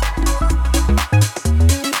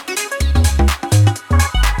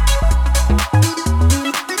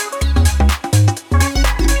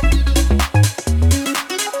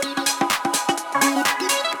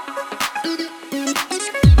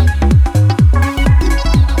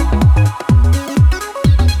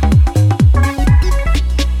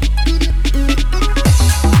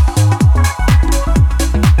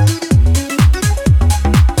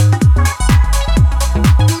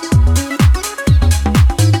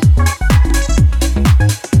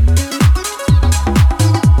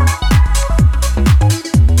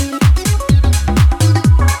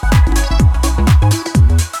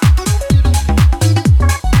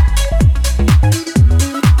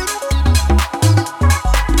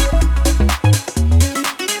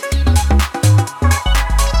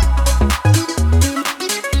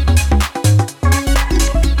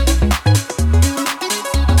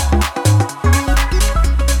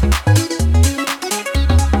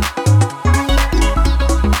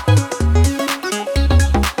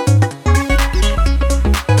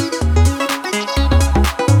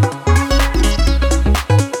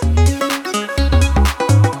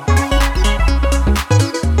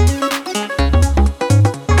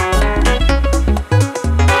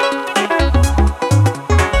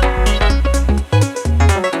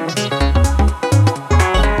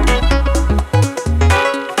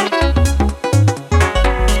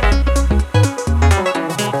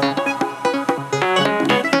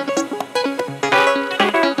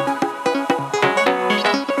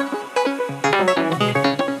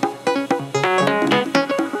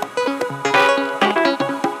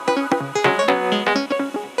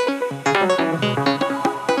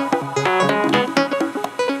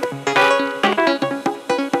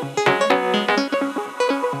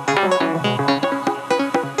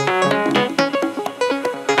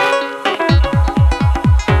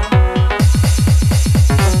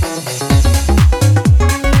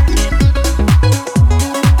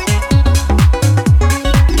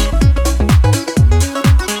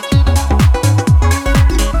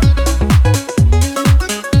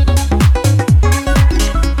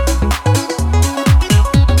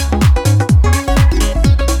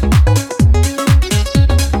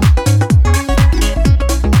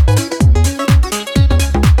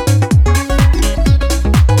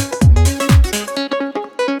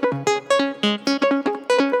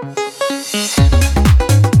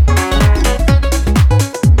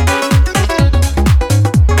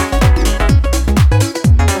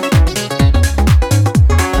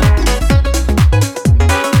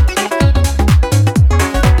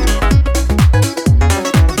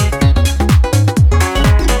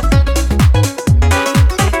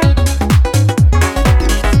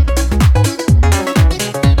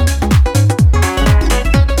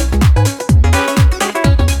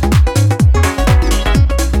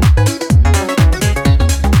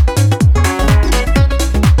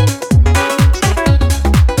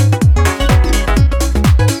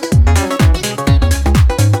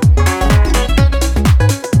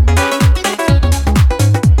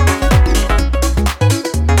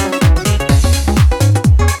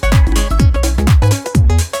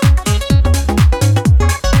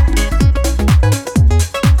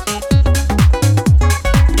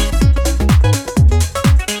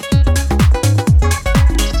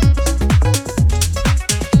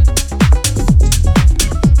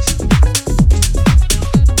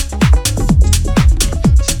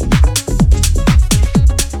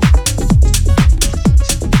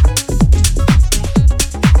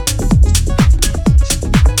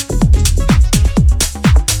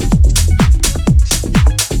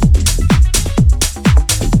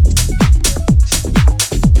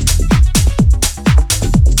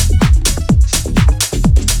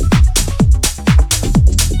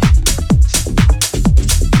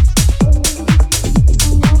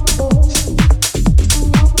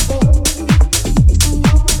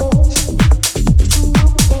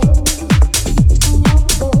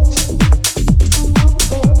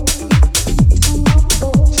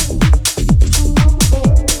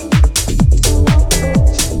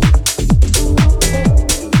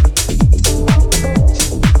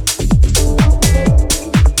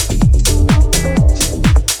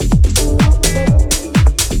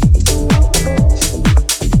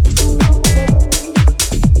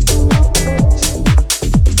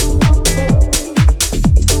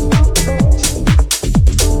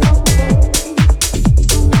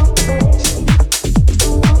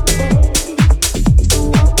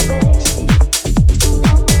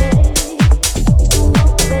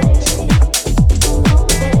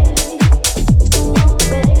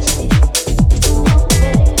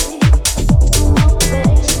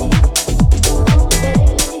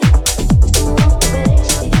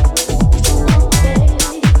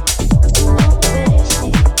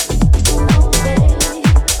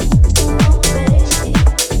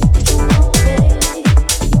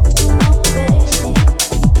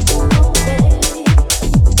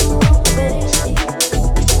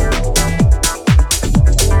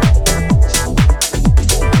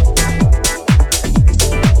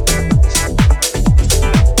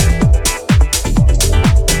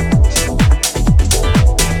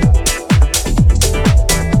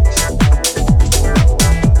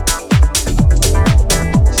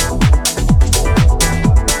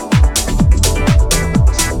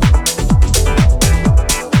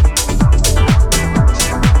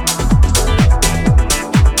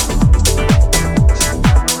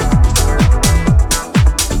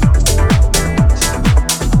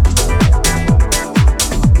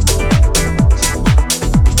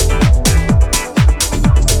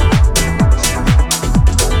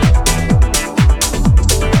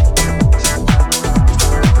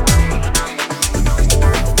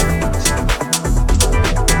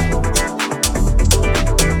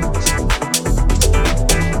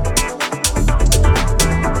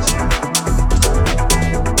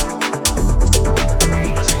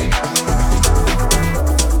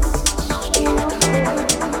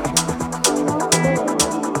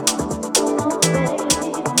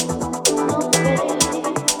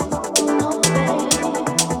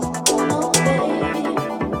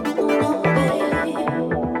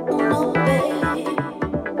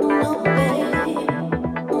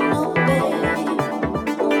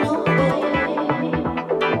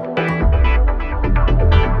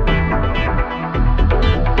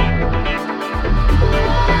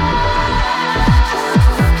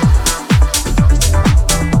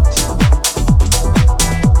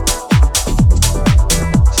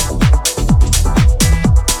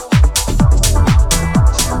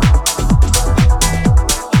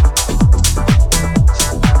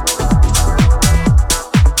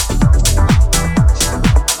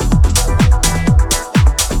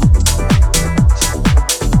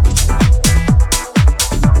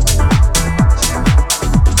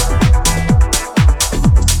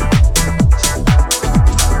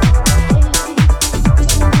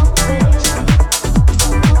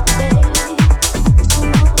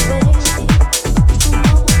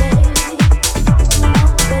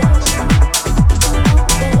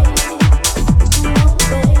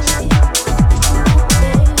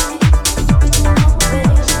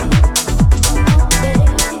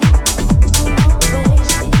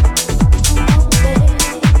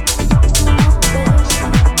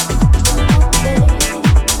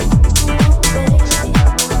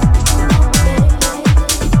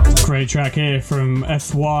 track here from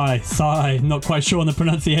Psy, not quite sure on the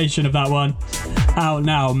pronunciation of that one. Out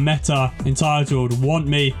now, Meta, entitled Want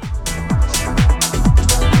Me.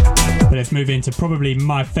 But let's move into probably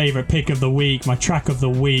my favourite pick of the week, my track of the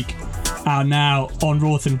week. Out now on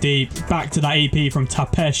Rawsome Deep, back to that EP from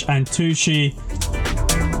Tapesh and Tucci.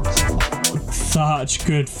 Such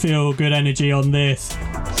good feel, good energy on this.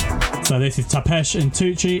 So this is Tapesh and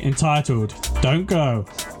Tucci, entitled Don't Go.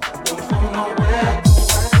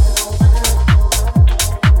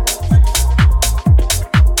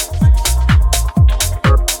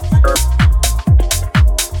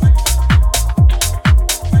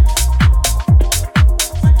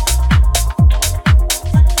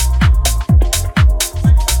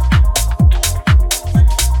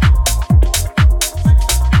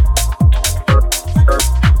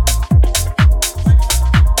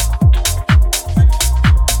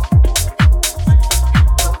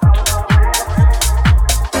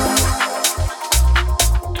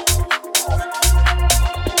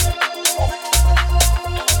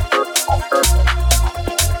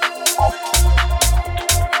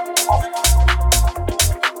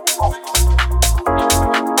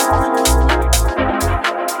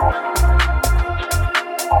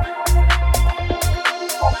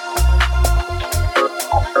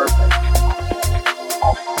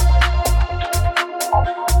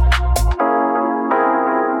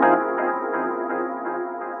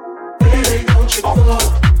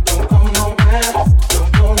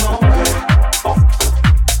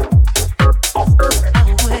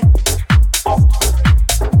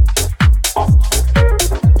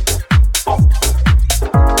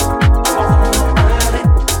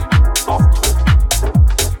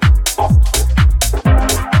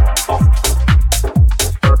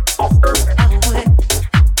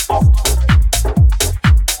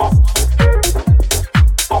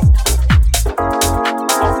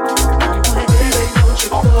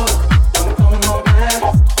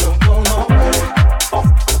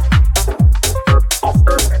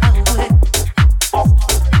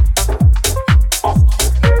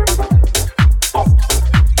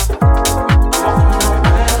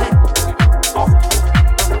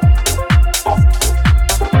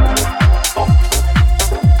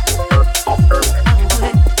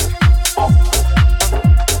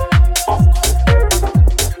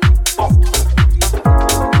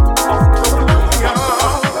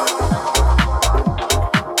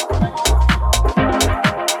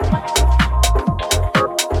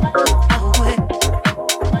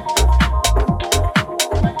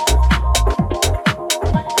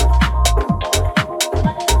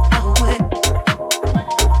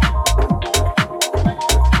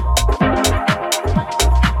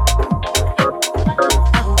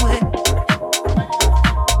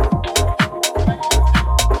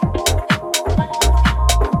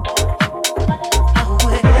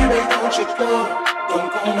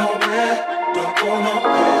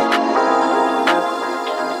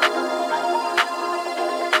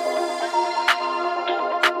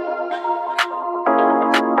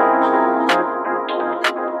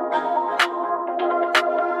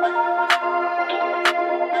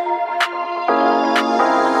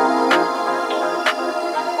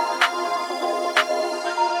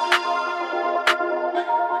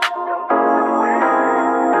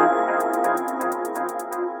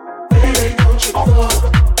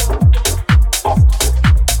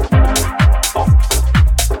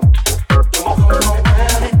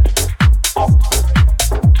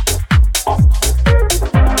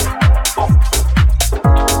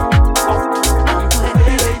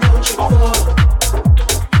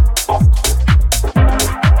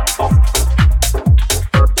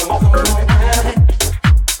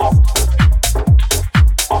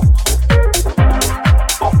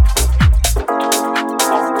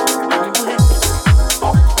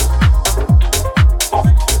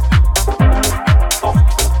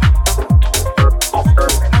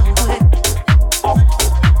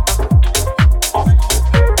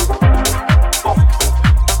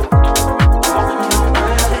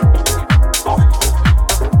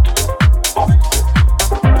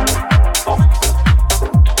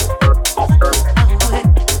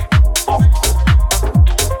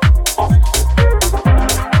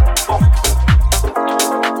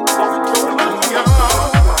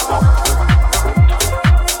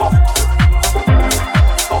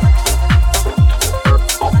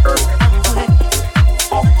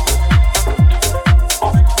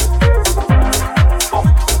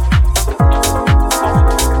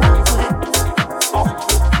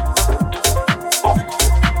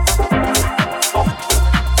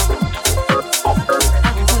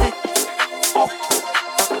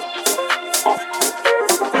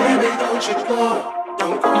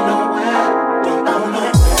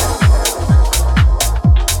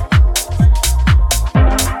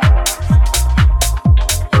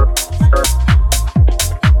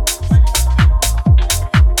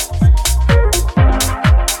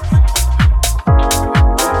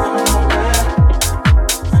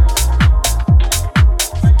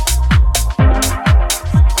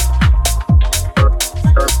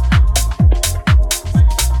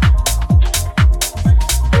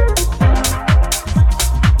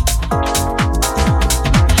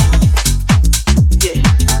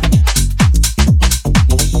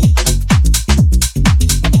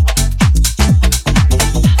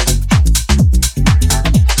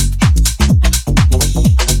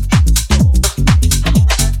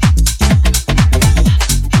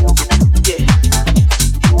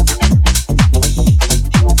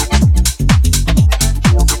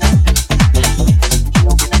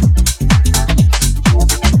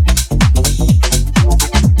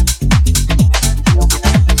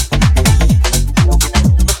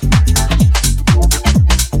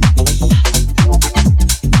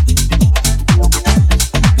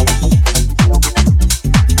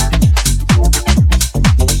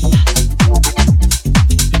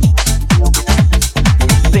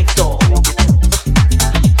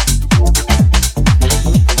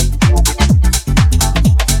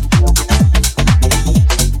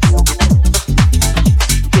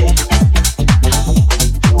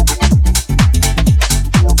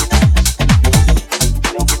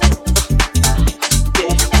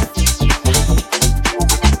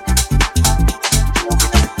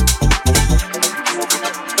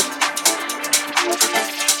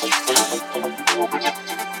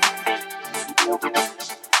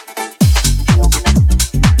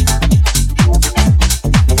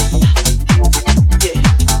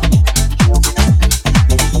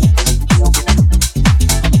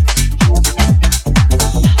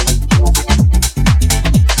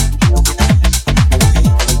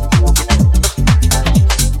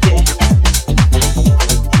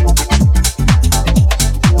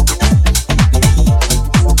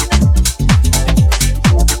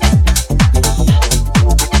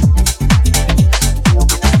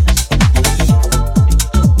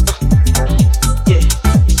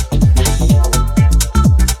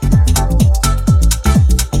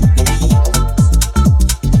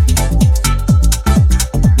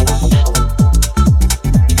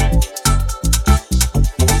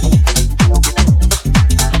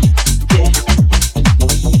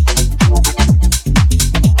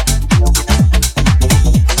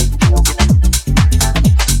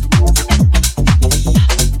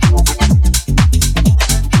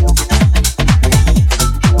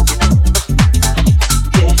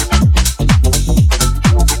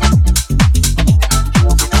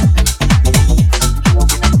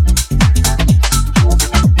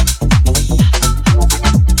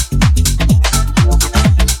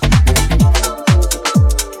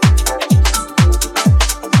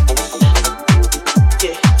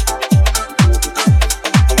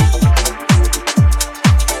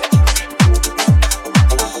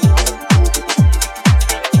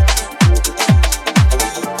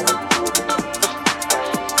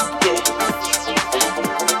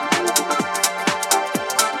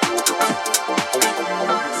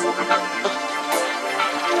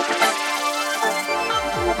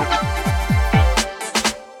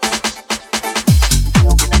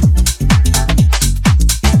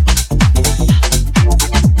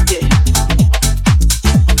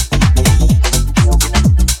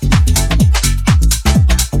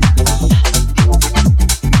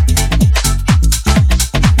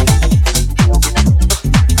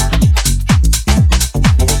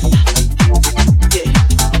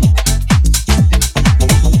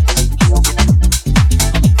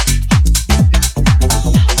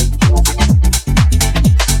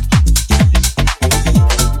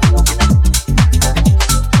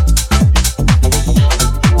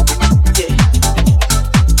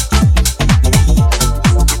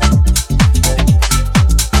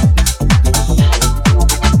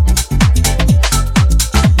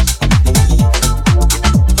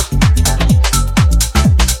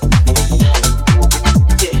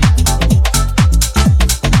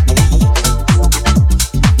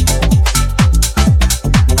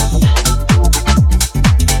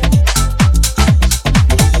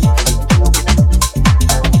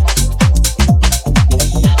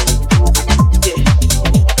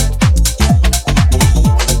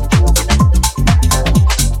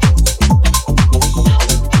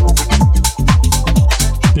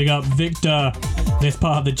 up Victor, this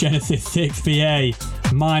part of the Genesis 6 VA.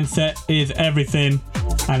 Mindset is everything,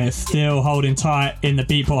 and it's still holding tight in the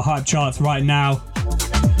Beatport hype charts right now.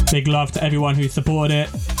 Big love to everyone who supported it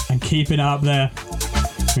and keeping it up there.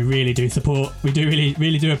 We really do support. We do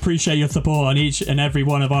really do appreciate your support on each and every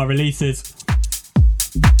one of our releases.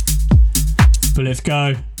 But let's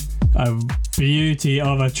go. A beauty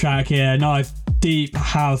of a track here. Nice deep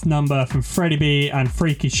house number from Freddie B and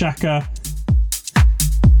Freaky Shaka.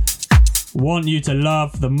 Want You to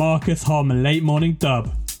Love, the Marcus Hom late morning dub.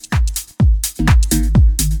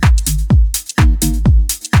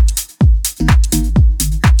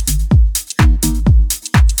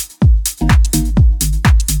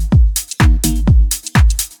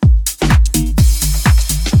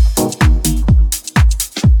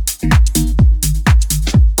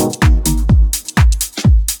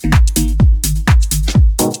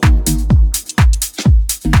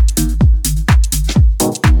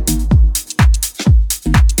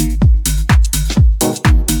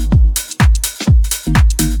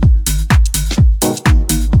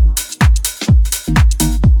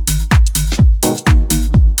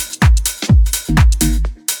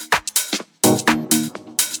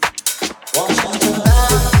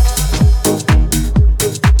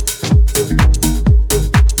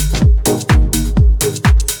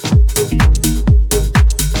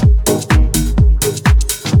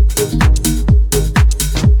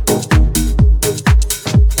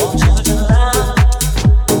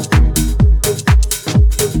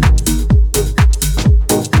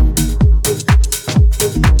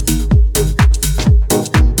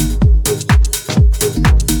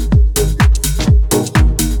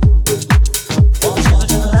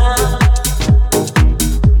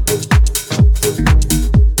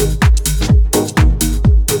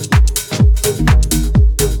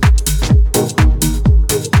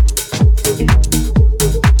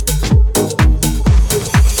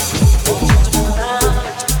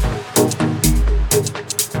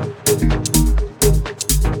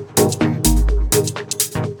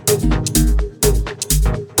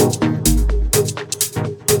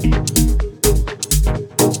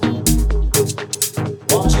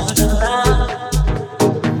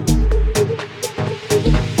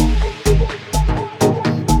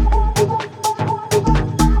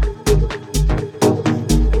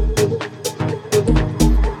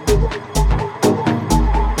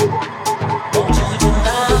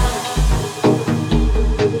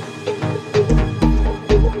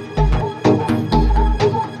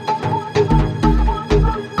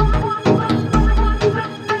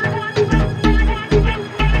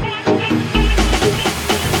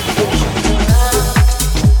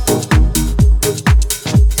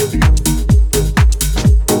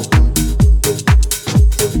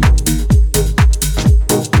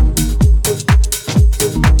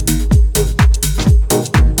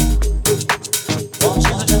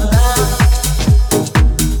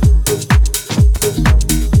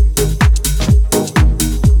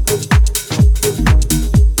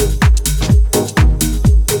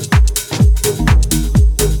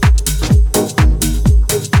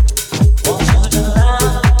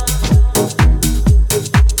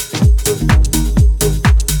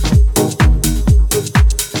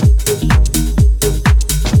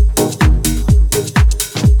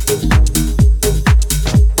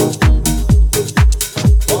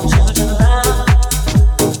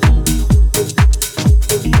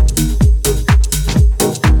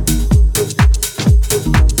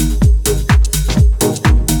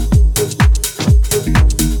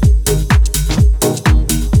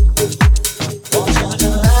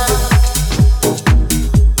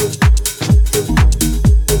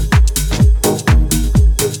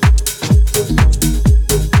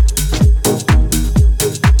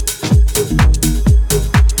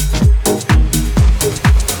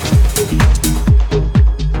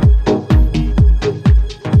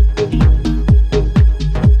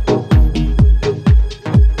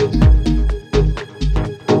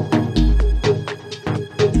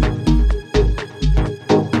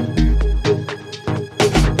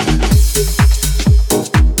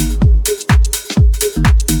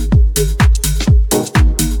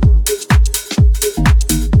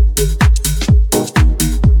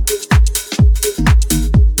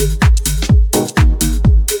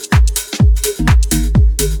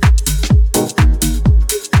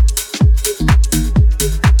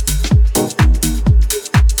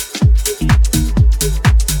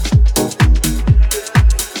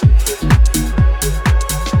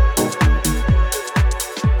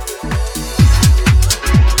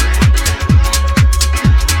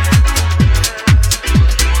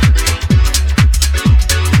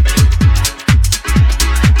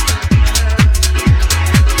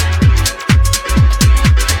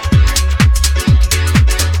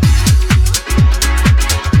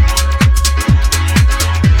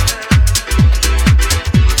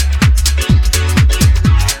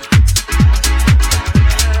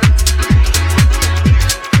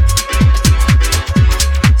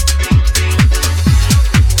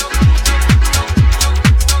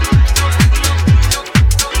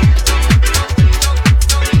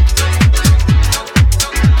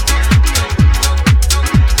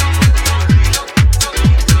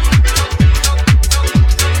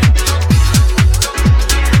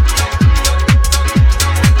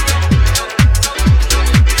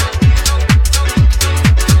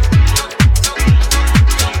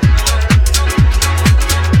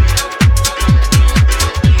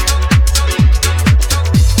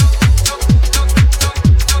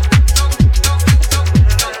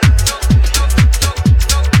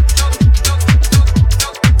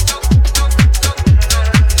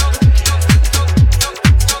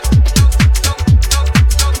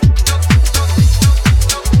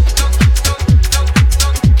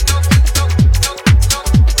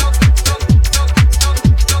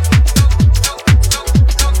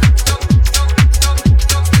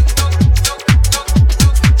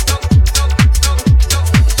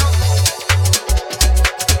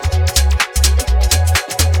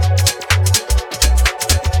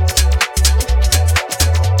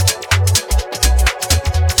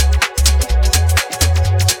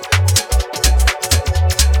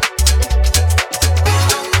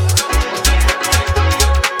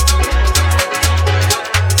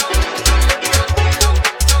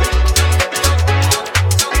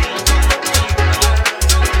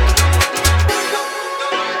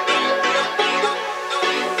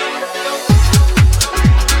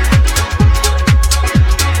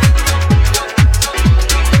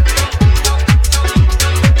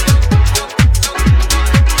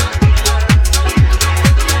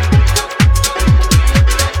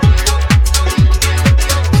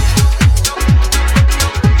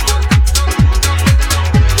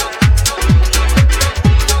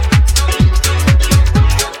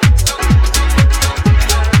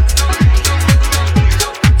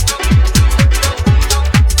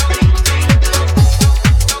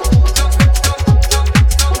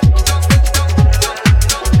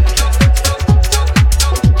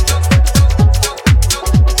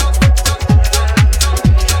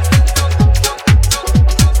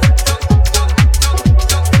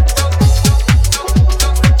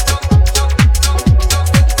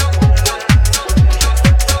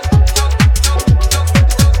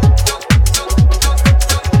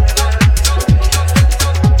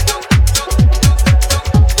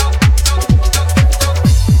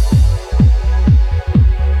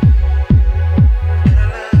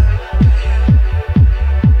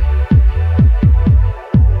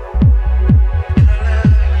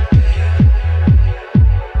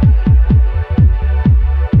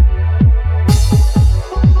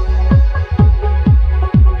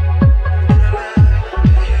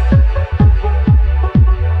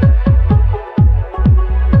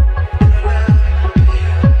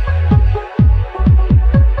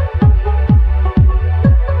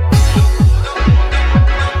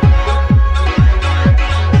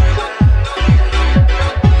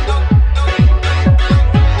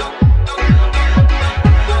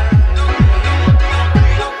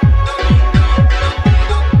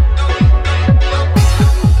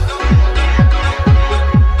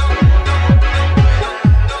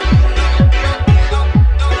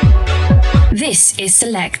 This is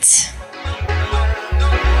Select.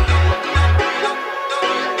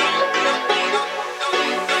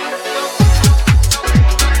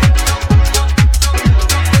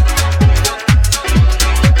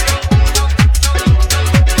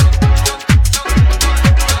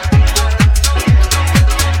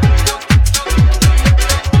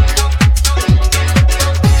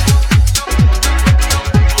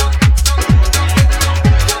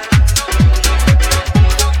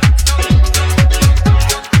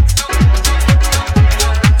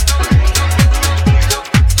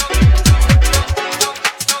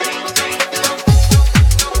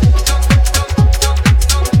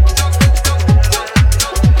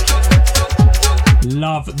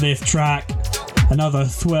 Love this track. Another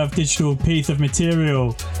Swerve Digital piece of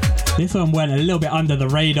material. This one went a little bit under the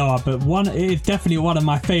radar, but it is definitely one of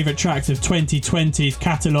my favourite tracks of 2020's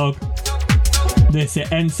catalogue. This is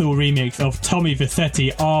Ensel remix of Tommy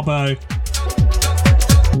Vercetti, Arbo.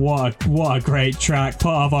 What a great track.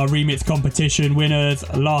 Part of our remix competition winners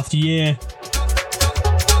last year.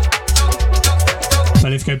 So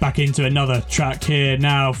let's go back into another track here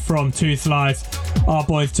now from Tooth Slice. Our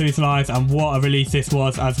boys Tooth Slice, and what a release this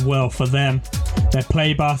was as well for them. Their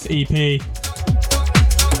Playbus EP.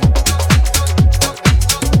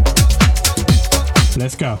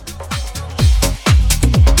 Let's go.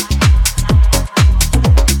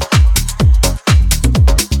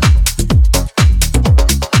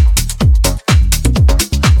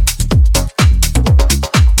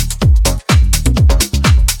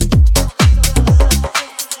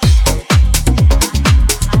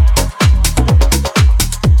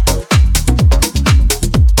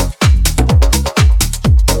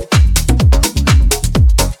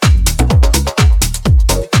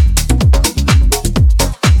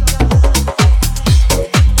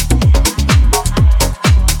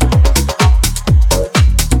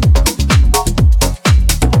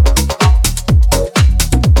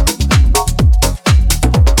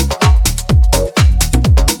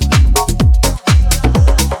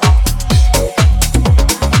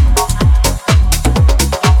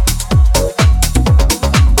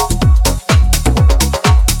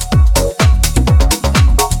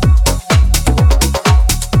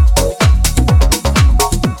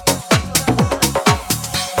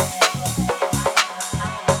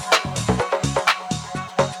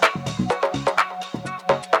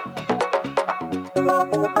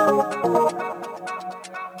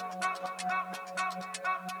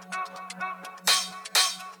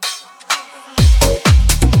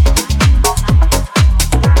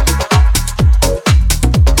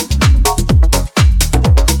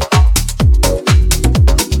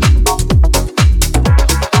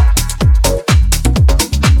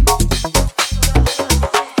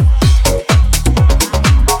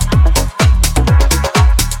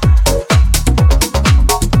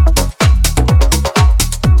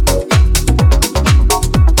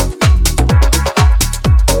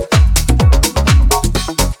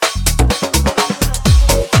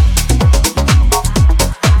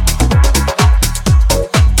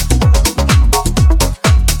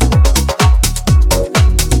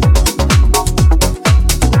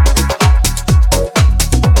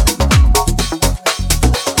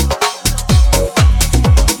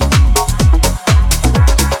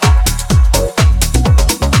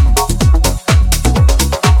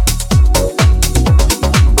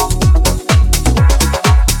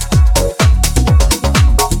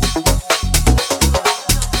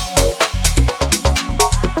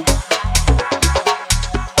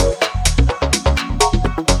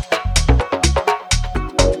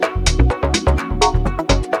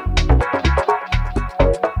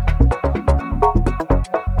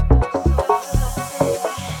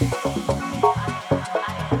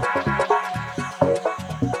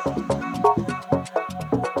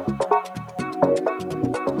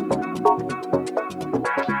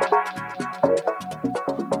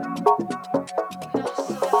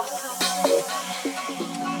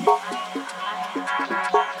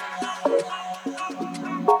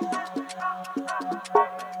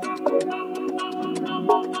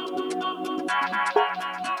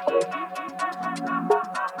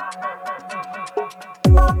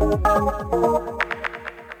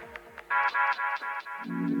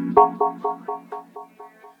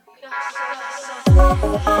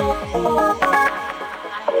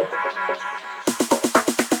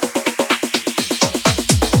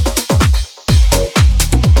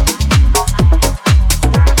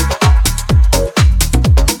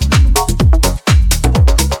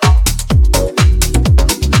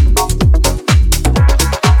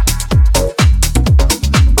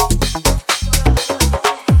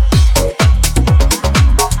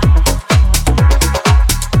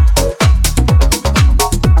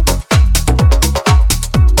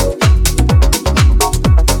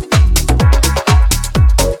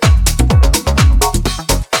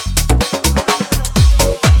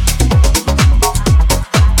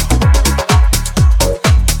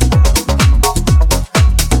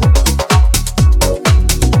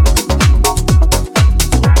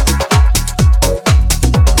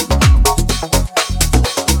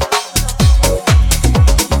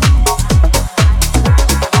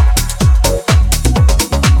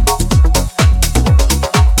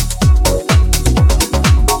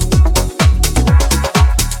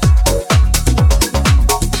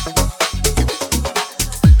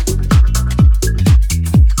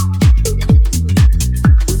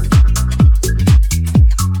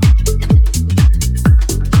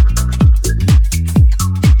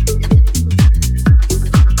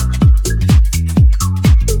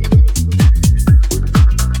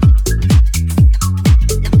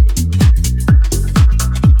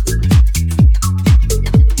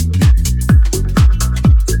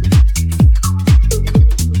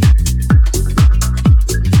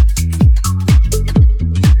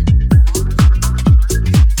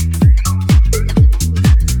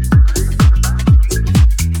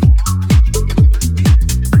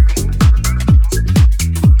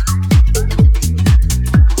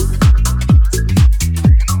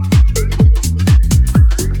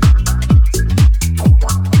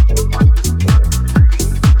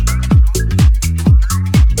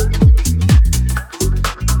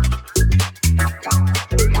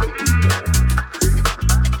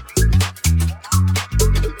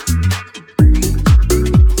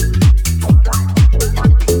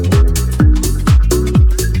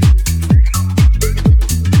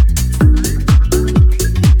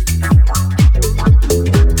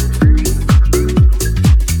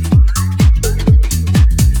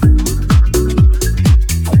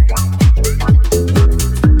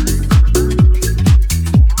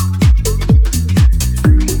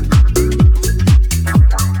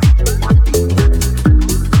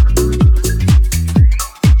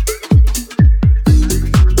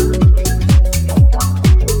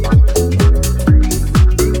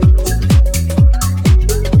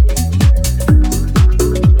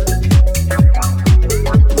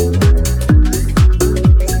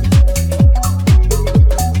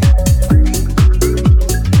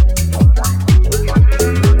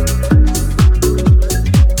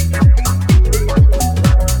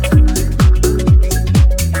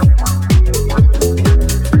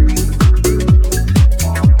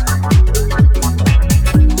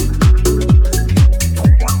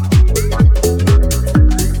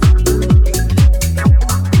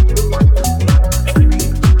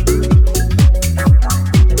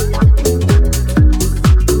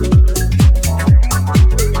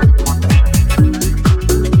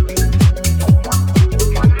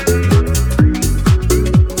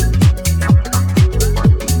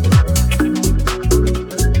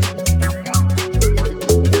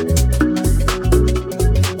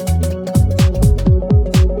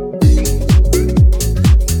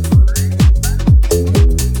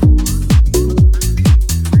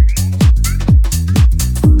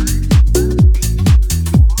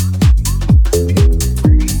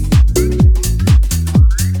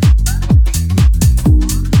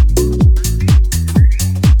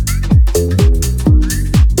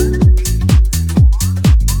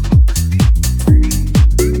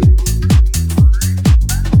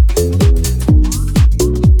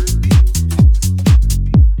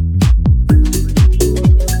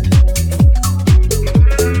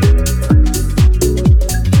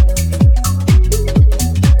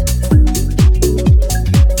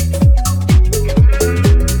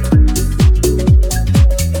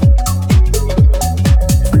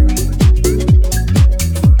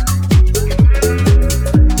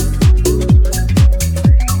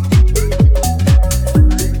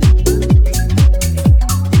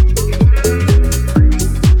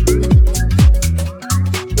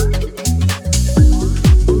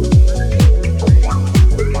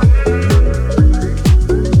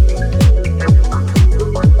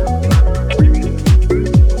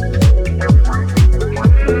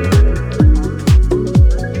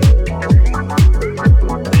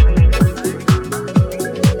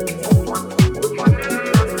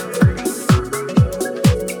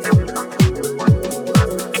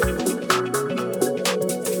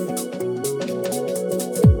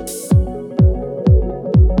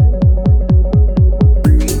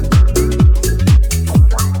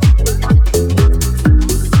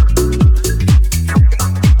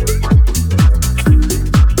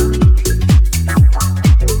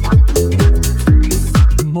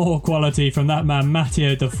 more quality from that man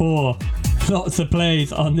Matteo DeFore. Lots of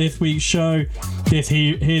plays on this week's show.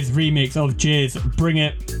 His remix of Jizz, Bring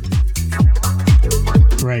It.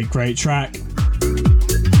 Great track.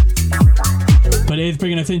 But it is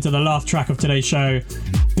bringing us into the last track of today's show.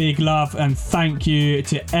 Big love and thank you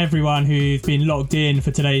to everyone who's been locked in for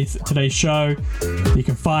today's show. You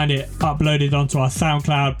can find it uploaded onto our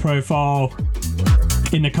SoundCloud profile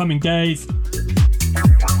in the coming days.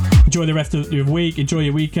 Enjoy the rest of your week, enjoy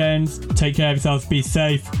your weekends, take care of yourselves, be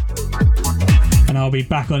safe. And I'll be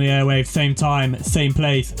back on the airwaves, same time, same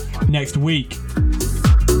place, next week.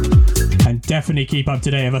 And definitely keep up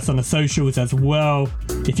to date with us on the socials as well.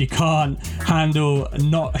 If you can't handle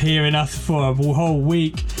not hearing us for a whole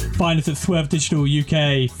week, find us at Swerve Digital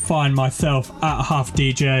UK, find myself at Huff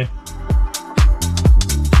DJ.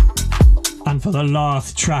 And for the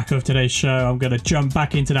last track of today's show, I'm going to jump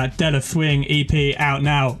back into that Della Swing EP out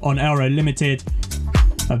now on Elro Limited.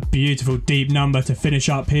 A beautiful deep number to finish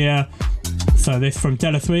up here. So this from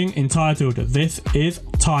Della Swing entitled This Is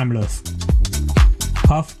Timeless.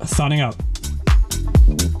 Huff signing up.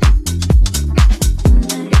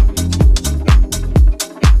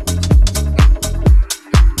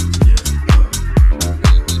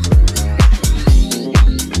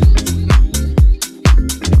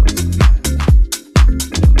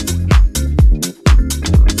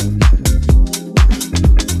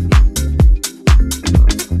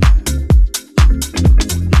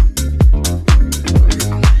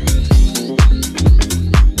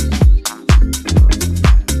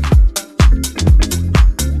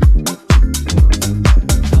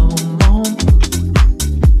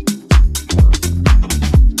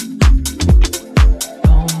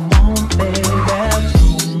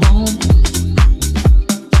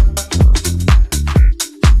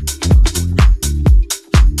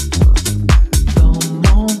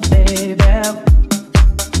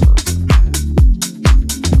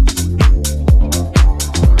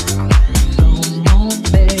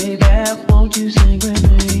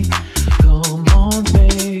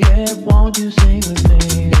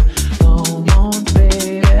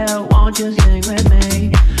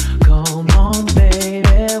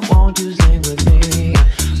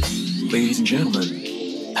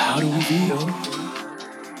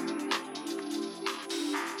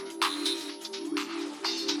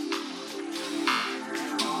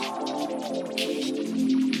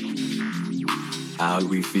 How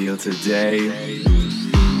we feel today.